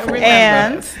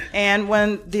it. And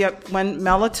when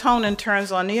melatonin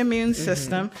turns on the immune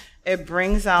system, it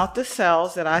brings out the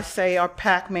cells that I say are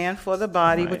Pac-Man for the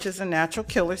body, which is a natural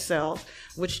killer cells,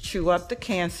 which chew up the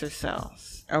cancer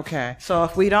cells. Okay. So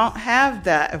if we don't have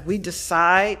that, if we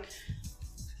decide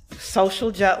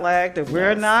social jet lag that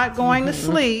we're not going to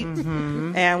sleep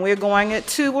and we're going at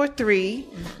 2 or 3,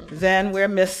 then we're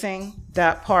missing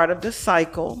that part of the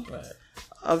cycle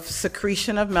of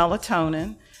secretion of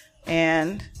melatonin,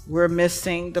 and we're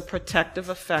missing the protective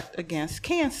effect against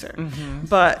cancer.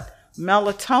 But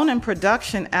melatonin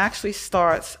production actually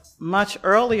starts much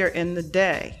earlier in the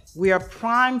day. We are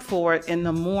primed for it in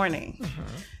the morning.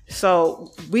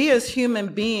 So we as human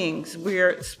beings,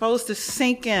 we're supposed to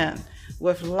sink in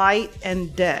with light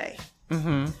and day,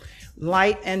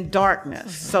 light and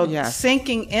darkness. So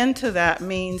sinking into that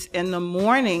means in the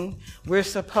morning, we're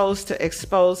supposed to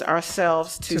expose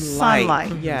ourselves to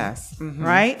sunlight. Yes.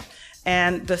 Right?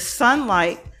 And the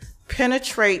sunlight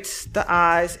penetrates the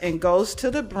eyes and goes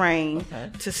to the brain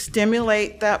to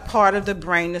stimulate that part of the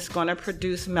brain that's going to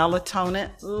produce melatonin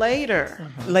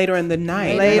later. Later in the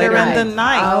night. Later in the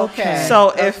night. Okay.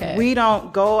 So if we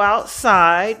don't go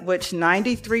outside, which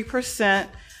 93%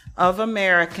 of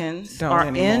Americans Don't are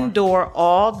anymore. indoor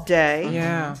all day.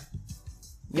 Yeah.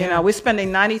 You know, we're spending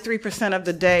 93% of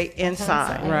the day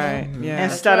inside. Right. Yeah.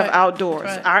 Instead of outdoors.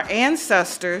 Right. Our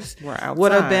ancestors Were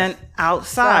would have outside. been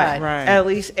outside Right. at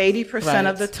least 80%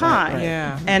 of the time. Right.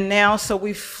 Yeah. And now, so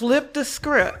we flipped the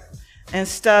script.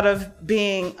 Instead of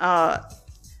being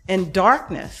in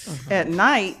darkness at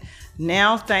night,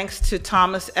 now, thanks to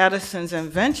Thomas Edison's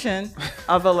invention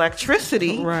of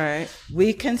electricity, Right.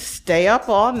 we can stay up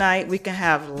all night. We can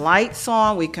have lights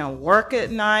on. We can work at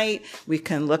night. We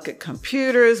can look at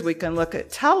computers. We can look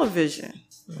at television,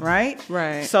 right?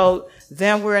 Right. So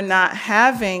then we're not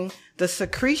having the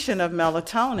secretion of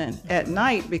melatonin at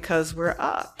night because we're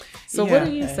up. So what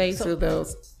do you say to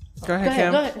those? Go ahead,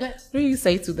 Kim. Go ahead. What do you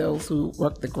say to those who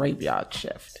work the graveyard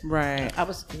shift? Right.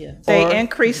 They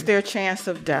increase their chance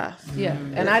of death. Yeah,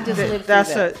 and I just lived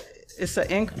That's through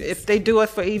that. if they do it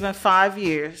for even 5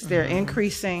 years, they're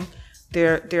increasing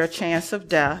their chance of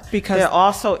death. Because they're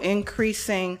also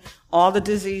increasing all the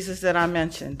diseases that I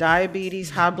mentioned: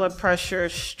 diabetes, high blood pressure,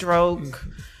 stroke.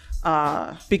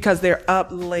 Because they're up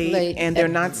late and they're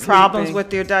not sleeping. Problems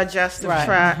with their digestive Right.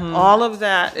 tract. All of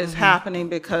that is happening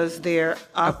because they're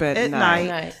up at at night.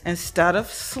 night instead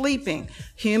of sleeping.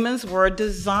 Humans were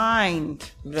designed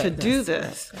to do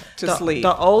this. To The- sleep.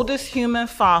 The oldest human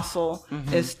fossil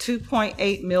is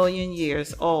 2.8 million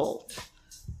years old.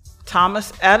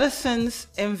 Thomas Edison's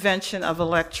invention of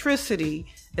electricity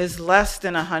is less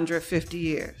than 150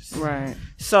 years. Right.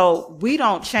 So we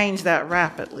don't change that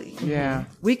rapidly. Yeah.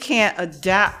 We can't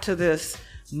adapt to this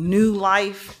new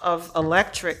life of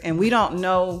electric, and we don't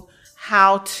know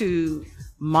how to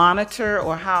monitor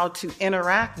or how to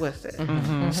interact with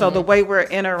it. So the way we're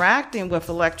interacting with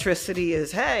electricity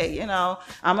is, hey, you know,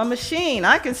 I'm a machine.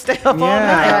 I can stay up all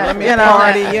night. Let me you know,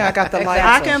 party. Yeah, I got the lights.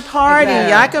 I can party.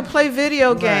 Exactly. I can play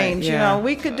video games. You yeah. know,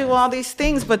 we could do all these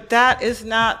things, but that is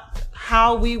not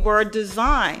how we were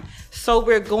designed. So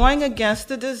we're going against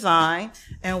the design,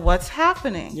 and what's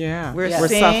happening? Yeah. We're We're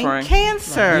seeing suffering.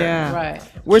 cancer. Yeah. Right.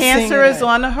 We're Cancer seeing is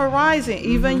on the horizon.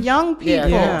 Even young people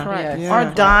Yeah. Correct. Yeah.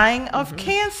 are dying of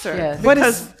cancer Yes. But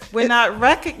because it's- we're not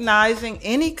recognizing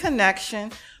any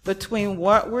connection between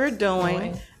what we're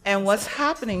doing and what's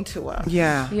happening to us.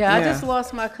 Yeah. Yeah, I just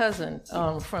lost my cousin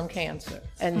from cancer,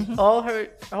 and all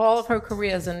of her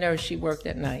career as a nurse, she worked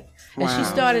at night, and she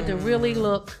started to really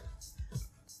look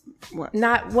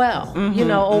not well, you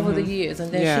know, over the years,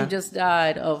 and then Yeah. she just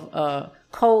died of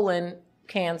colon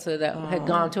cancer that had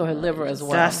gone to her liver as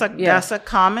well. That's a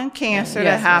common cancer that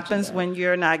Yes. happens when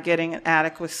you're not getting an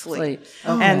adequate sleep. Sleep.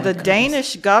 And the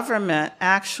Danish government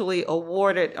actually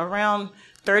awarded around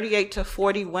 38 to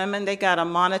 40 women, they got a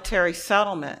monetary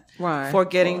settlement Right. for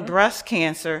getting breast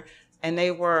cancer, and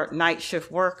they were night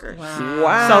shift workers.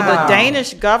 Wow. So the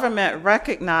Danish government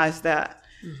recognized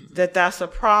that's a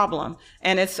problem,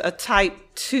 and it's a type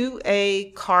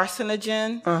 2A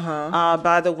carcinogen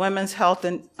by the Women's Health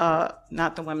and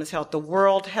not the Women's Health, the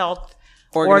World Health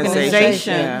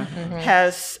Organization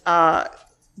has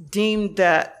deemed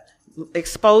that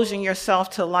exposing yourself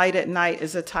to light at night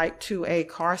is a type 2A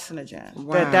carcinogen.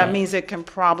 Wow. That means it can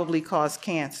probably cause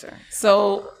cancer.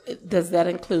 So does that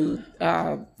include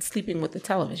sleeping with the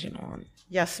television on?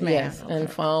 Yes, ma'am. Yes,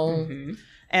 and phone.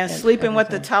 And sleeping with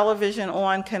the television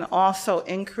on can also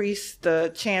increase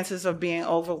the chances of being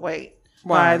overweight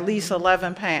by at least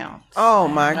 11 pounds. Oh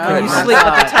my You goodness. sleep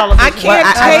with the television. I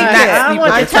can't take it. I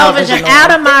want the with television television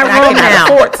out of my room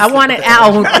now. I want it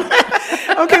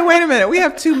out. Okay, wait a minute. We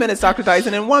have 2 minutes, Dr.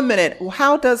 Dyson. In 1 minute,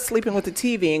 how does sleeping with the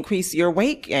TV increase your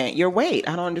weight? I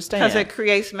don't understand. Because it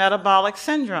creates metabolic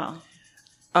syndrome.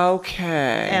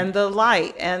 Okay. And the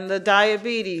light and the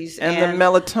diabetes and the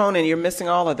melatonin, you're missing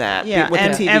all of that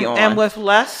with the TV on. And with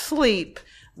less sleep,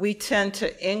 we tend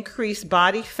to increase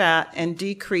body fat and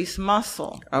decrease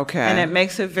muscle. Okay. And it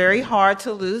makes it very hard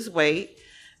to lose weight.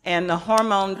 And the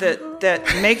hormone that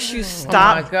makes you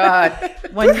stop. Oh my God.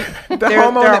 When you, there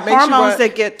hormone are that makes you hormones what?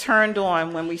 that get turned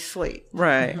on when we sleep.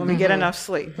 Right. When we get enough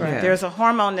sleep. Right. There's a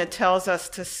hormone that tells us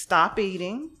to stop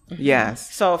eating.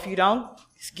 Yes. So if you don't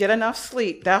get enough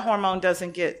sleep, that hormone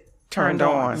doesn't get turned Turned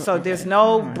on. on. So there's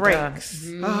no breaks.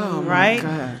 Oh, Right? my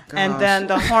God. And then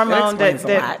the hormone explains a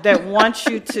that lot. that wants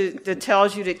you that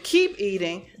tells you to keep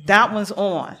eating, that one's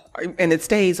on. And it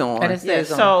stays on. And it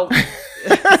stays on. So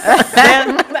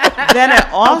then it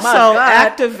also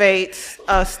activates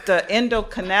the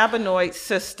endocannabinoid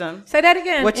system, Say that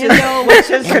again. which is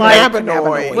like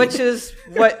Cannabinoid. which is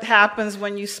what happens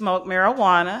when you smoke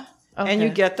marijuana and you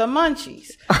Okay. get the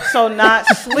munchies. So not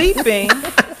sleeping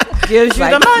gives you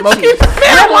Like the munchies.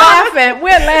 We're laughing,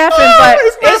 but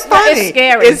it's funny. It's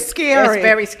scary. It's scary. It's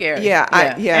very scary. Yeah.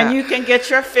 And you can get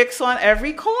your fix on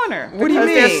every corner. What do you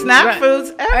mean? There's snack Right.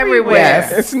 foods everywhere.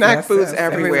 Yes. It's snack foods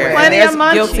everywhere. Plenty And of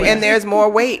there's- munchies. And there's more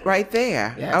weight right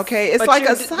there. Yes. Okay, it's But like you,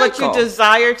 a cycle. But you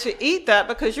desire to eat that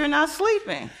because you're not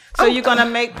sleeping. So you're going to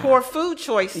make poor food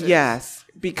choices. Yes,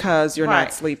 because you're Right.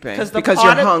 not sleeping. The Because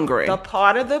part you're of- hungry. The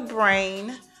part of the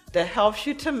brain that helps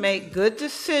you to make good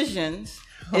decisions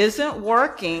isn't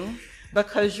working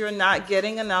because you're not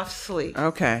getting enough sleep.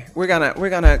 Okay, we're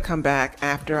gonna come back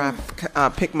after I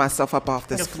pick myself up off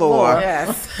this floor.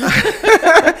 Yes.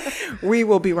 We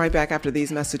will be right back after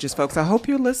these messages, folks. I hope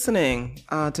you're listening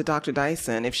to Dr.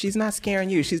 Dyson. If she's not scaring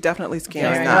you, she's definitely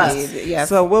scaring us. Indeed, yes.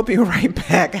 So we'll be right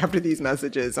back after these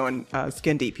messages on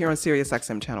Skin Deep here on Sirius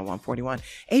XM Channel 141.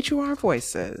 HUR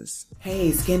Voices.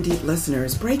 Hey, Skin Deep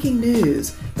listeners, breaking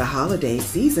news. The holiday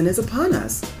season is upon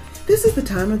us. This is the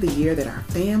time of the year that our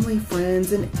family,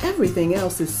 friends, and everything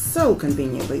else is so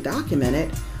conveniently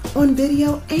documented on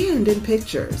video and in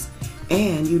pictures.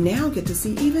 And you now get to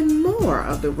see even more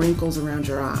of the wrinkles around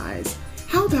your eyes.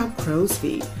 How about crow's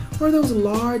feet or those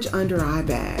large under eye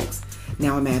bags?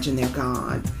 Now imagine they're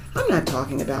gone. I'm not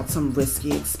talking about some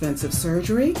risky, expensive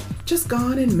surgery, just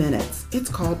gone in minutes. It's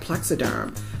called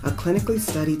Plexiderm, a clinically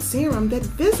studied serum that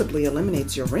visibly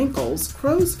eliminates your wrinkles,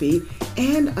 crow's feet,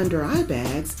 and under eye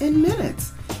bags in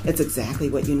minutes. It's exactly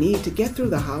what you need to get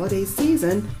through the holiday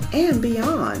season and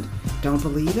beyond. Don't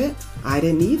believe it? I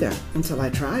didn't either until I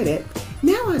tried it.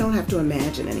 Now I don't have to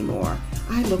imagine anymore.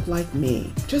 I look like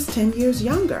me, just 10 years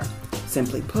younger.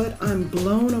 Simply put, I'm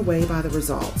blown away by the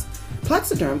results.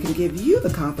 Plexiderm can give you the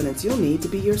confidence you'll need to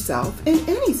be yourself in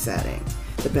any setting.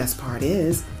 The best part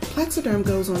is, Plexiderm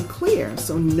goes on clear,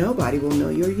 so nobody will know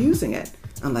you're using it,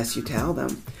 unless you tell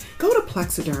them. Go to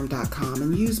Plexiderm.com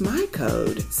and use my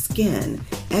code SKIN,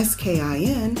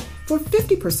 S-K-I-N, for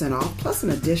 50% off plus an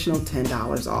additional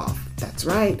 $10 off. That's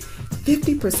right,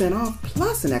 50% off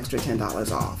plus an extra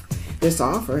 $10 off. This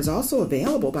offer is also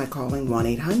available by calling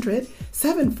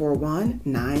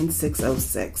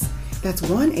 1-800-741-9606. That's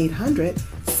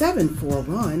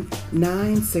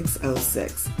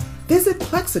 1-800-741-9606. Visit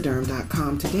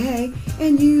Plexiderm.com today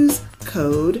and use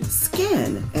code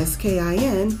SKIN,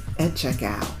 S-K-I-N, at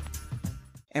checkout.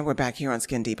 And we're back here on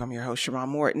Skin Deep. I'm your host, Sharon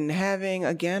Morton, having,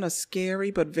 again, a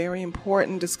scary but very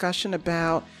important discussion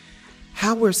about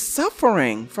how we're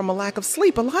suffering from a lack of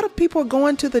sleep. A lot of people are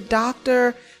going to the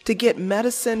doctor to get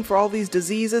medicine for all these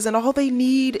diseases, and all they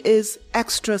need is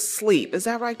extra sleep. Is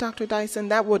that right, Dr. Dyson?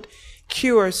 That would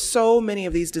cure so many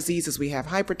of these diseases we have: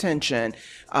 hypertension,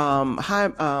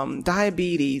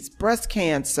 diabetes, breast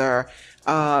cancer,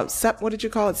 what did you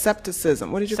call it?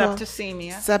 Septicism. What did you call it?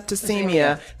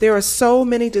 Septicemia. There are so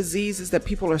many diseases that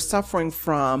people are suffering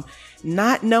from,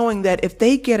 not knowing that if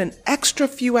they get an extra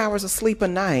few hours of sleep a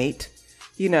night,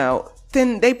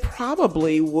 then they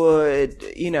probably would,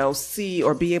 see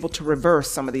or be able to reverse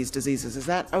some of these diseases. Is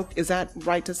that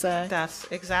right to say? That's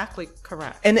exactly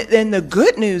correct. And the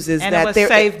good news is and that it would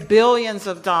save billions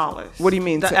of dollars. What do you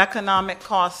mean? The economic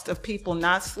cost of people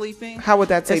not sleeping. How would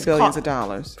that save billions of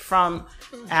dollars? From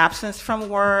absence from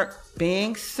work,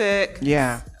 being sick.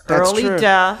 Yeah. That's early true.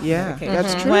 death. Yeah,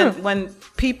 that's true. When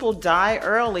people die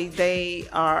early,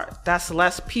 that's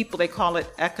less people. They call it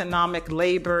economic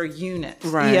labor units,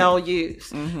 right. ELUs.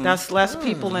 Mm-hmm. That's less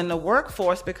people in the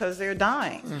workforce because they're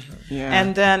dying. Mm-hmm. Yeah.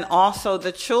 And then also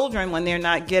the children, when they're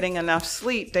not getting enough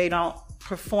sleep, they don't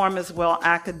perform as well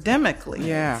academically.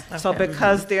 Yeah. So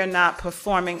because they're not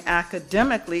performing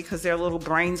academically, because their little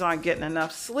brains aren't getting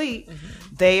enough sleep,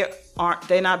 they're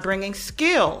not bringing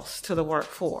skills to the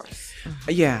workforce.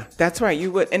 Yeah, that's right.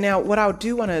 You would. And now what I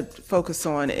do want to focus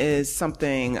on is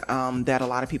something that a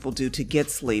lot of people do to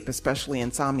get sleep, especially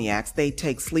insomniacs. They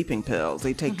take sleeping pills.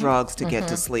 They take drugs to get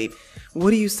to sleep.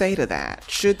 What do you say to that?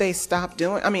 Should they stop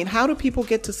doing? I mean, how do people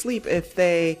get to sleep if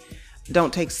they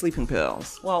don't take sleeping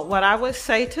pills? Well, what I would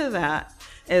say to that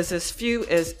is as few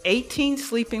as 18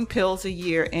 sleeping pills a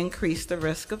year increase the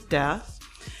risk of death.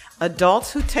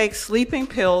 Adults who take sleeping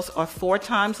pills are 4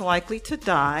 times likely to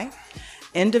die.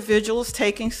 Individuals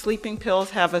taking sleeping pills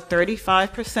have a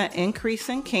 35% increase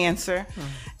in cancer.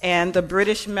 And the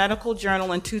British Medical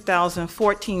Journal in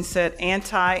 2014 said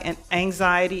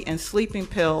anti-anxiety and sleeping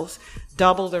pills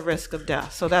double the risk of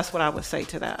death. So that's what I would say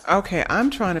to that. Okay,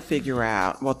 I'm trying to figure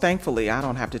out, well, thankfully I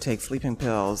don't have to take sleeping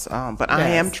pills, but I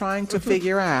am trying to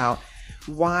figure out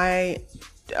why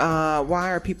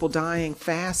are people dying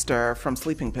faster from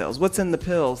sleeping pills? What's in the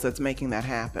pills that's making that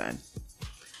happen?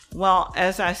 Well,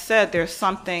 as I said, there's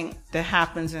something that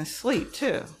happens in sleep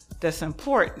too that's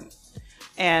important.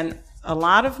 And a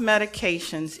lot of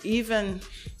medications, even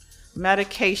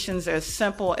medications as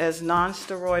simple as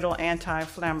non-steroidal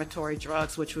anti-inflammatory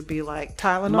drugs, which would be like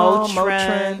Tylenol,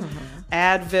 Motrin,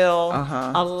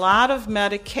 Advil. A lot of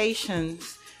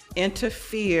medications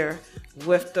interfere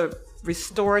with the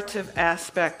restorative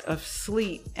aspect of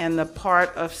sleep and the part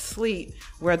of sleep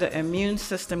where the immune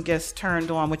system gets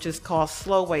turned on, which is called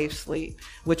slow wave sleep,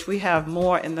 which we have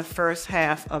more in the first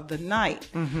half of the night.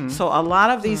 So a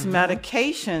lot of these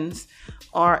medications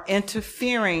are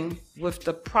interfering with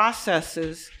the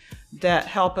processes that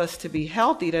help us to be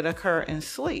healthy that occur in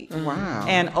sleep. Wow.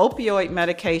 And opioid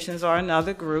medications are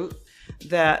another group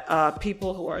that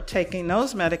people who are taking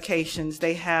those medications,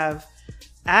 they have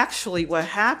actually what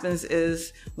happens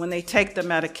is when they take the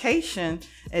medication,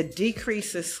 it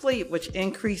decreases sleep, which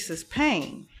increases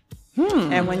pain.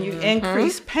 And when you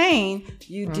increase pain,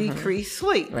 you decrease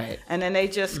sleep. Right. And then they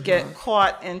just get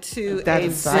caught into That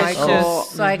a cycle.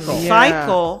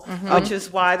 cycle, which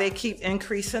is why they keep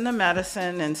increasing the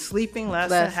medicine and sleeping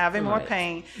less and having more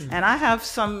pain. And I have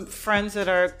some friends that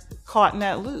are caught in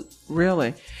that loop.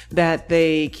 Really? That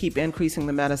they keep increasing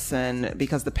the medicine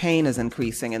because the pain is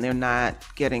increasing and they're not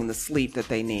getting the sleep that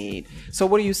they need. So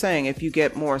what are you saying? If you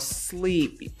get more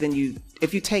sleep,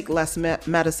 if you take less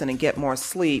medicine and get more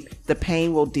sleep, the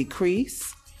pain will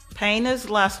decrease? Pain is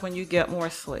less when you get more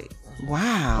sleep.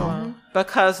 Wow.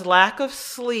 Because lack of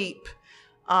sleep,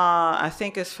 I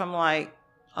think it's from like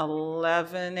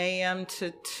 11 a.m.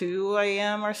 to 2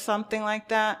 a.m. or something like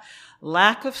that.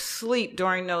 Lack of sleep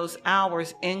during those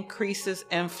hours increases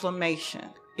inflammation.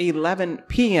 11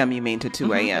 p.m. you mean to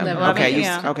 2 a.m. 11 Okay,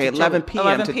 p.m. 11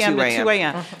 p.m. to 2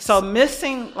 a.m. So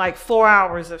missing like 4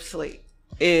 hours of sleep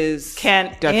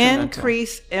can detrimental.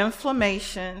 increase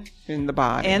inflammation in the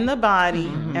body.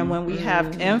 And when we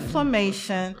have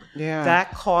inflammation,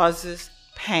 that causes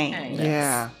pain.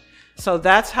 Yeah. So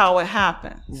that's how it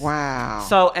happens. Wow.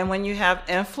 So, and when you have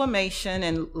inflammation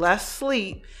and less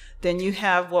sleep, then you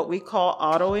have what we call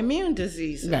autoimmune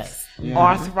diseases. Yes. Yeah.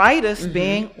 Arthritis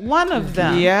being one of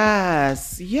them.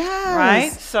 Yes.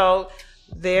 Right? So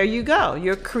there you go.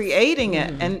 You're creating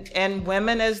it. And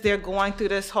women, as they're going through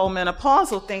this whole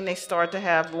menopausal thing, they start to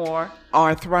have more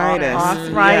arthritis.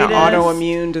 Yeah,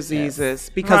 autoimmune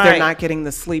diseases because they're not getting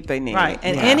the sleep they need. Right.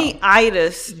 And any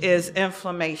itis is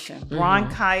inflammation.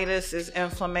 Bronchitis is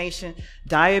inflammation.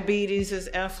 Diabetes is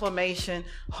inflammation.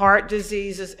 Heart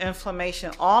disease is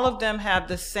inflammation. All of them have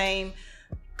the same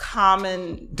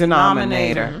common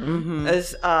denominator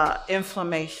is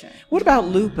inflammation. What about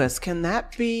lupus? Can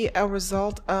that be a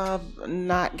result of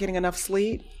not getting enough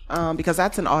sleep? Because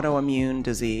that's an autoimmune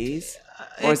disease.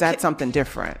 Or is that something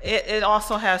different? It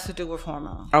also has to do with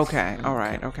hormones. Okay. All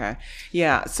right. Okay.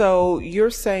 Yeah. So you're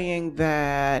saying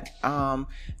that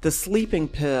the sleeping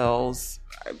pills,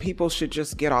 people should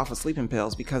just get off of sleeping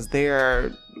pills because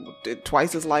they're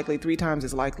twice as likely, 3 times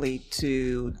as likely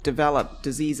to develop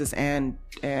diseases and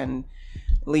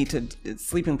lead to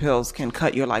sleeping pills can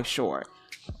cut your life short.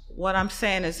 What I'm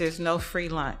saying is there's no free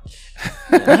lunch.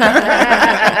 There's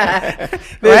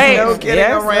no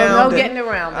getting around. No getting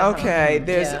around. Okay.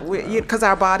 Because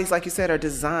our bodies, like you said, are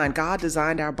designed. God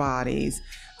designed our bodies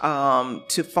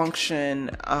to function,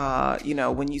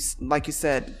 when you, like you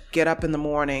said, get up in the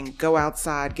morning, go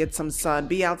outside, get some sun,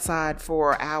 be outside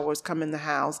for hours, come in the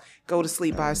house, go to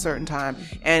sleep by a certain time.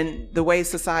 And the way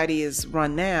society is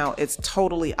run now, it's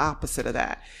totally opposite of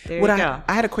that. There you go.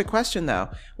 I had a quick question though.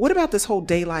 What about this whole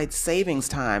daylight savings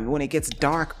time when it gets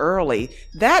dark early?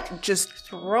 That just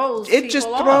throws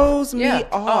me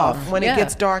off when it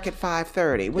gets dark at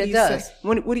 5:30. What do you say?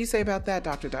 What do you say about that,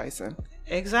 Dr. Dyson?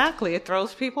 Exactly, it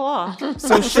throws people off.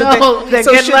 So should they?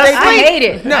 I hate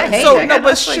it.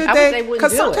 But should they?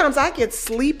 Because sometimes I get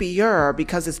sleepier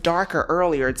because it's darker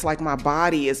earlier. It's like my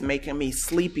body is making me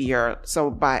sleepier. So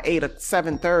by 8 or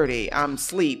 7:30, I'm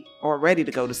asleep or ready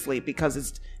to go to sleep because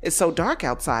it's so dark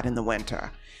outside in the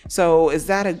winter. So is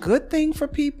that a good thing for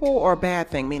people or a bad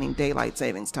thing? Meaning daylight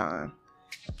savings time.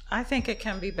 I think it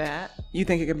can be bad. You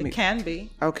think it can be? It can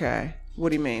be. Okay. What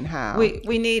do you mean? How?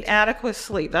 We need adequate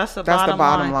sleep. That's the bottom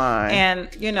line.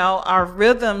 And, our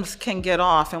rhythms can get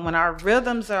off. And when our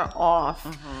rhythms are off,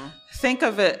 think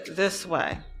of it this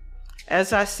way.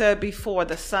 As I said before,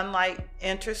 the sunlight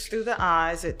enters through the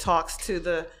eyes. It talks to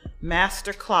the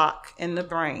master clock in the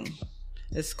brain.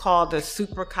 It's called the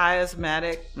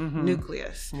suprachiasmatic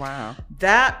nucleus. Wow.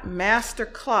 That master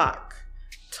clock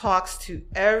talks to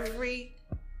every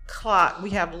clock.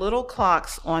 We have little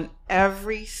clocks on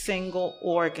every single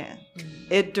organ.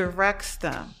 It directs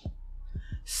them.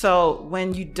 So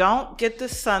when you don't get the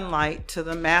sunlight to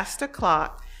the master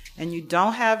clock and you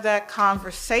don't have that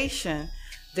conversation,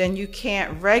 then you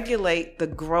can't regulate the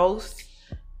growth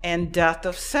and death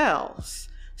of cells.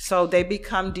 So they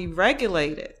become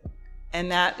deregulated,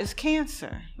 and that is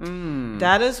cancer.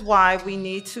 That is why we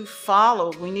need to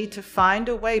find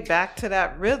a way back to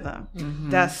that rhythm,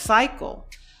 that cycle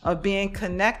of being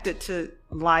connected to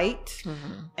light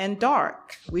and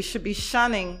dark. We should be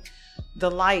shunning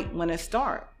the light when it's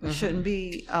dark. We shouldn't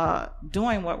be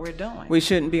doing what we're doing. We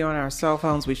shouldn't be on our cell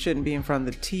phones. We shouldn't be in front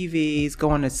of the TVs,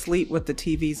 going to sleep with the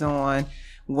TVs on.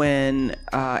 When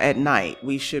at night,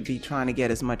 we should be trying to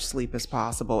get as much sleep as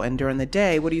possible. And during the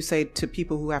day, what do you say to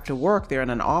people who have to work? They're in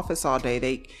an office all day.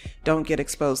 They don't get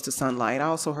exposed to sunlight. I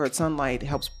also heard sunlight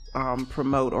helps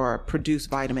promote or produce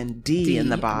vitamin D in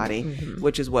the body,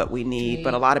 which is what we need.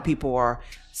 But a lot of people are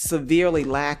severely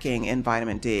lacking in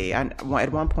vitamin D. At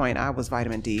one point, I was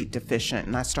vitamin D deficient,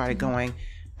 and I started going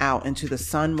out into the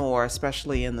sun more,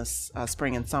 especially in the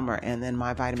spring and summer, and then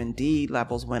my vitamin D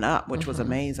levels went up, which was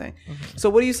amazing.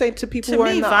 So what do you say to people who are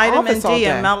in the office all day? Vitamin D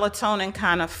and melatonin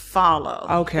kind of follow.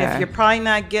 Okay. If you're probably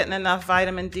not getting enough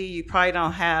vitamin D, you probably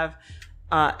don't have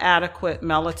adequate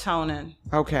melatonin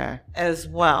as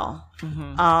well.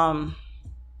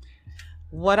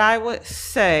 What I would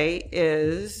say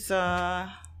is...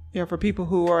 for people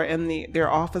who are in their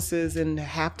offices and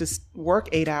have to work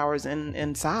 8 hours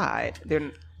inside,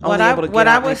 they're only able to get out maybe for lunch. What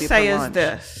I would say is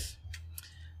this.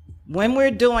 When we're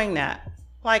doing that,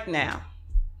 like now,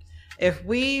 if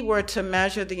we were to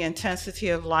measure the intensity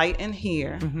of light in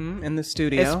here, in the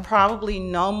studio, it's probably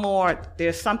no more.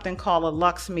 There's something called a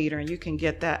lux meter, and you can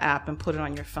get that app and put it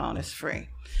on your phone. It's free.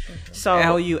 So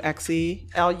LUXE?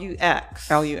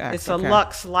 LUX. LUX. It's a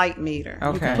lux light meter.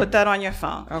 You can put that on your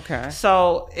phone. Okay.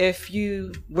 So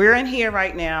we're in here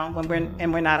right now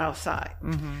and we're not outside.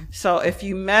 So if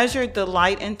you measured the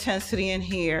light intensity in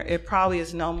here, it probably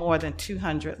is no more than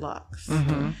 200 lux.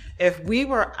 If we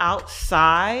were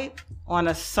outside on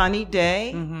a sunny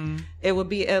day, it would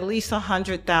be at least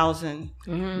 100,000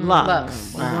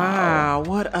 lux. Wow,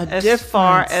 what a difference. As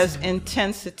far as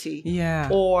intensity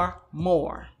or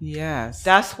more. Yes.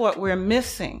 That's what we're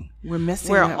missing.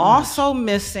 We're also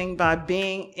missing by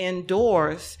being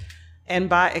indoors and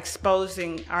by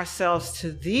exposing ourselves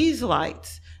to these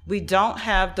lights. We don't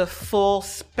have the full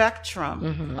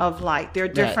spectrum of light. There are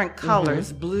different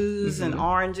colors, blues and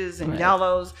oranges and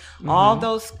yellows. All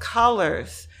those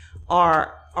colors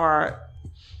are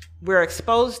we're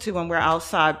exposed to when we're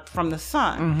outside from the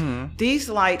sun. These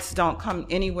lights don't come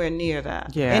anywhere near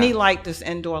that. Any light that's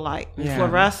indoor light,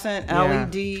 fluorescent,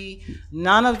 LED,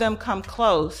 none of them come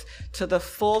close to the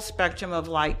full spectrum of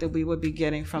light that we would be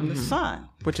getting from the sun.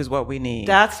 Which is what we need.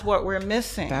 That's what we're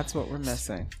missing.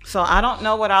 So I don't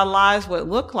know what our lives would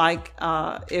look like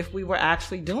if we were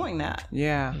actually doing that.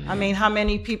 I mean, how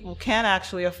many people can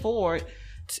actually afford?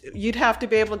 You'd have to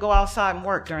be able to go outside and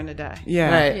work during the day.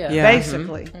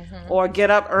 Basically. Or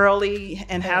get up early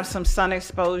and have some sun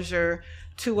exposure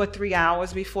 2 or 3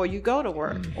 hours before you go to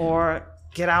work. Or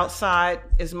get outside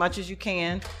as much as you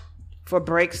can for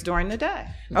breaks during the day.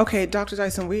 Okay, Dr.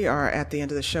 Dyson, we are at the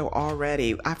end of the show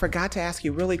already. I forgot to ask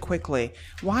you really quickly,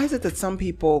 why is it that some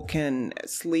people can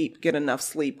get enough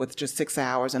sleep with just 6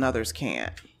 hours and others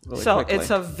can't? Really quickly.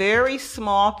 It's a very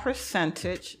small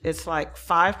percentage. It's like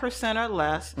 5% or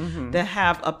less that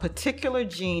have a particular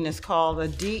gene. It's called the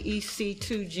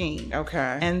DEC2 gene.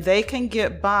 And they can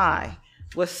get by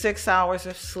with 6 hours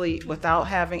of sleep without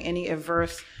having any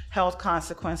adverse health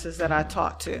consequences that I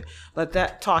talked about.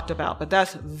 But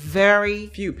that's very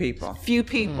few people.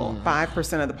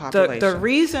 5% of the population. The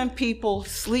reason people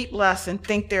sleep less and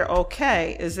think they're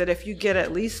okay is that if you get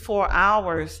at least 4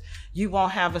 hours, you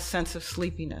won't have a sense of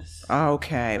sleepiness.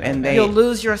 Okay. And you'll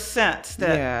lose your sense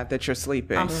that you're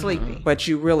sleeping. I'm sleepy. But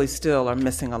you really still are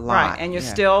missing a lot. Right. And you're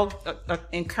still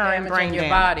incurring brain your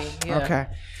damage. body. Okay.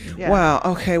 Wow.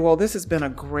 Okay. Well, this has been a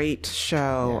great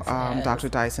show, Dr.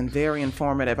 Dyson. Very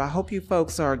informative. I hope you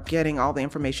folks are getting all the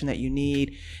information that you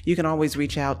need. You can always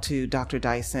reach out to Dr.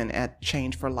 Dyson at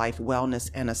Change for Life Wellness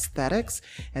and Aesthetics.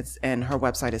 And her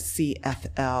website is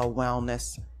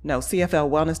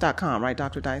CFLwellness.com, right,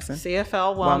 Dr. Dyson?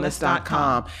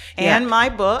 CFLwellness.com. And my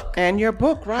book. And your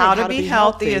book, right. How to Be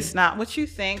Healthy. It's Not What You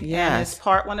Think. Yes. And it's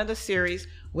part 1 of the series,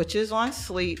 which is on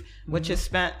sleep, which is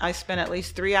I spent at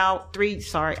least 3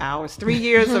 years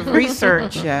of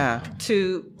research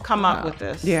to come up with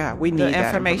this. We need the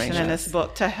information in this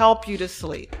book to help you to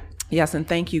sleep. Yes, and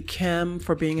thank you, Kim,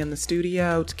 for being in the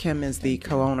studio. Kim is the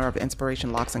co-owner of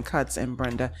Inspiration Locks and Cuts, and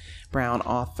Brenda Brown,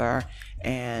 author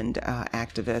and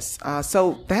activist.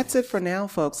 So that's it for now,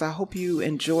 folks. I hope you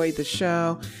enjoyed the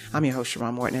show. I'm your host,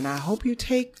 Sharon Morton, and I hope you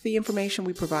take the information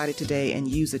we provided today and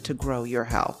use it to grow your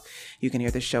health. You can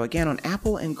hear the show again on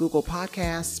Apple and Google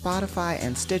Podcasts, Spotify,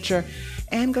 and Stitcher.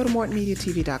 And go to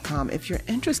MortonMediaTV.com if you're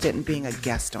interested in being a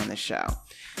guest on the show.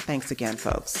 Thanks again,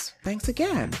 folks. Thanks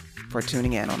again for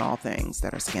tuning in on All Things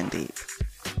That Are Skin Deep.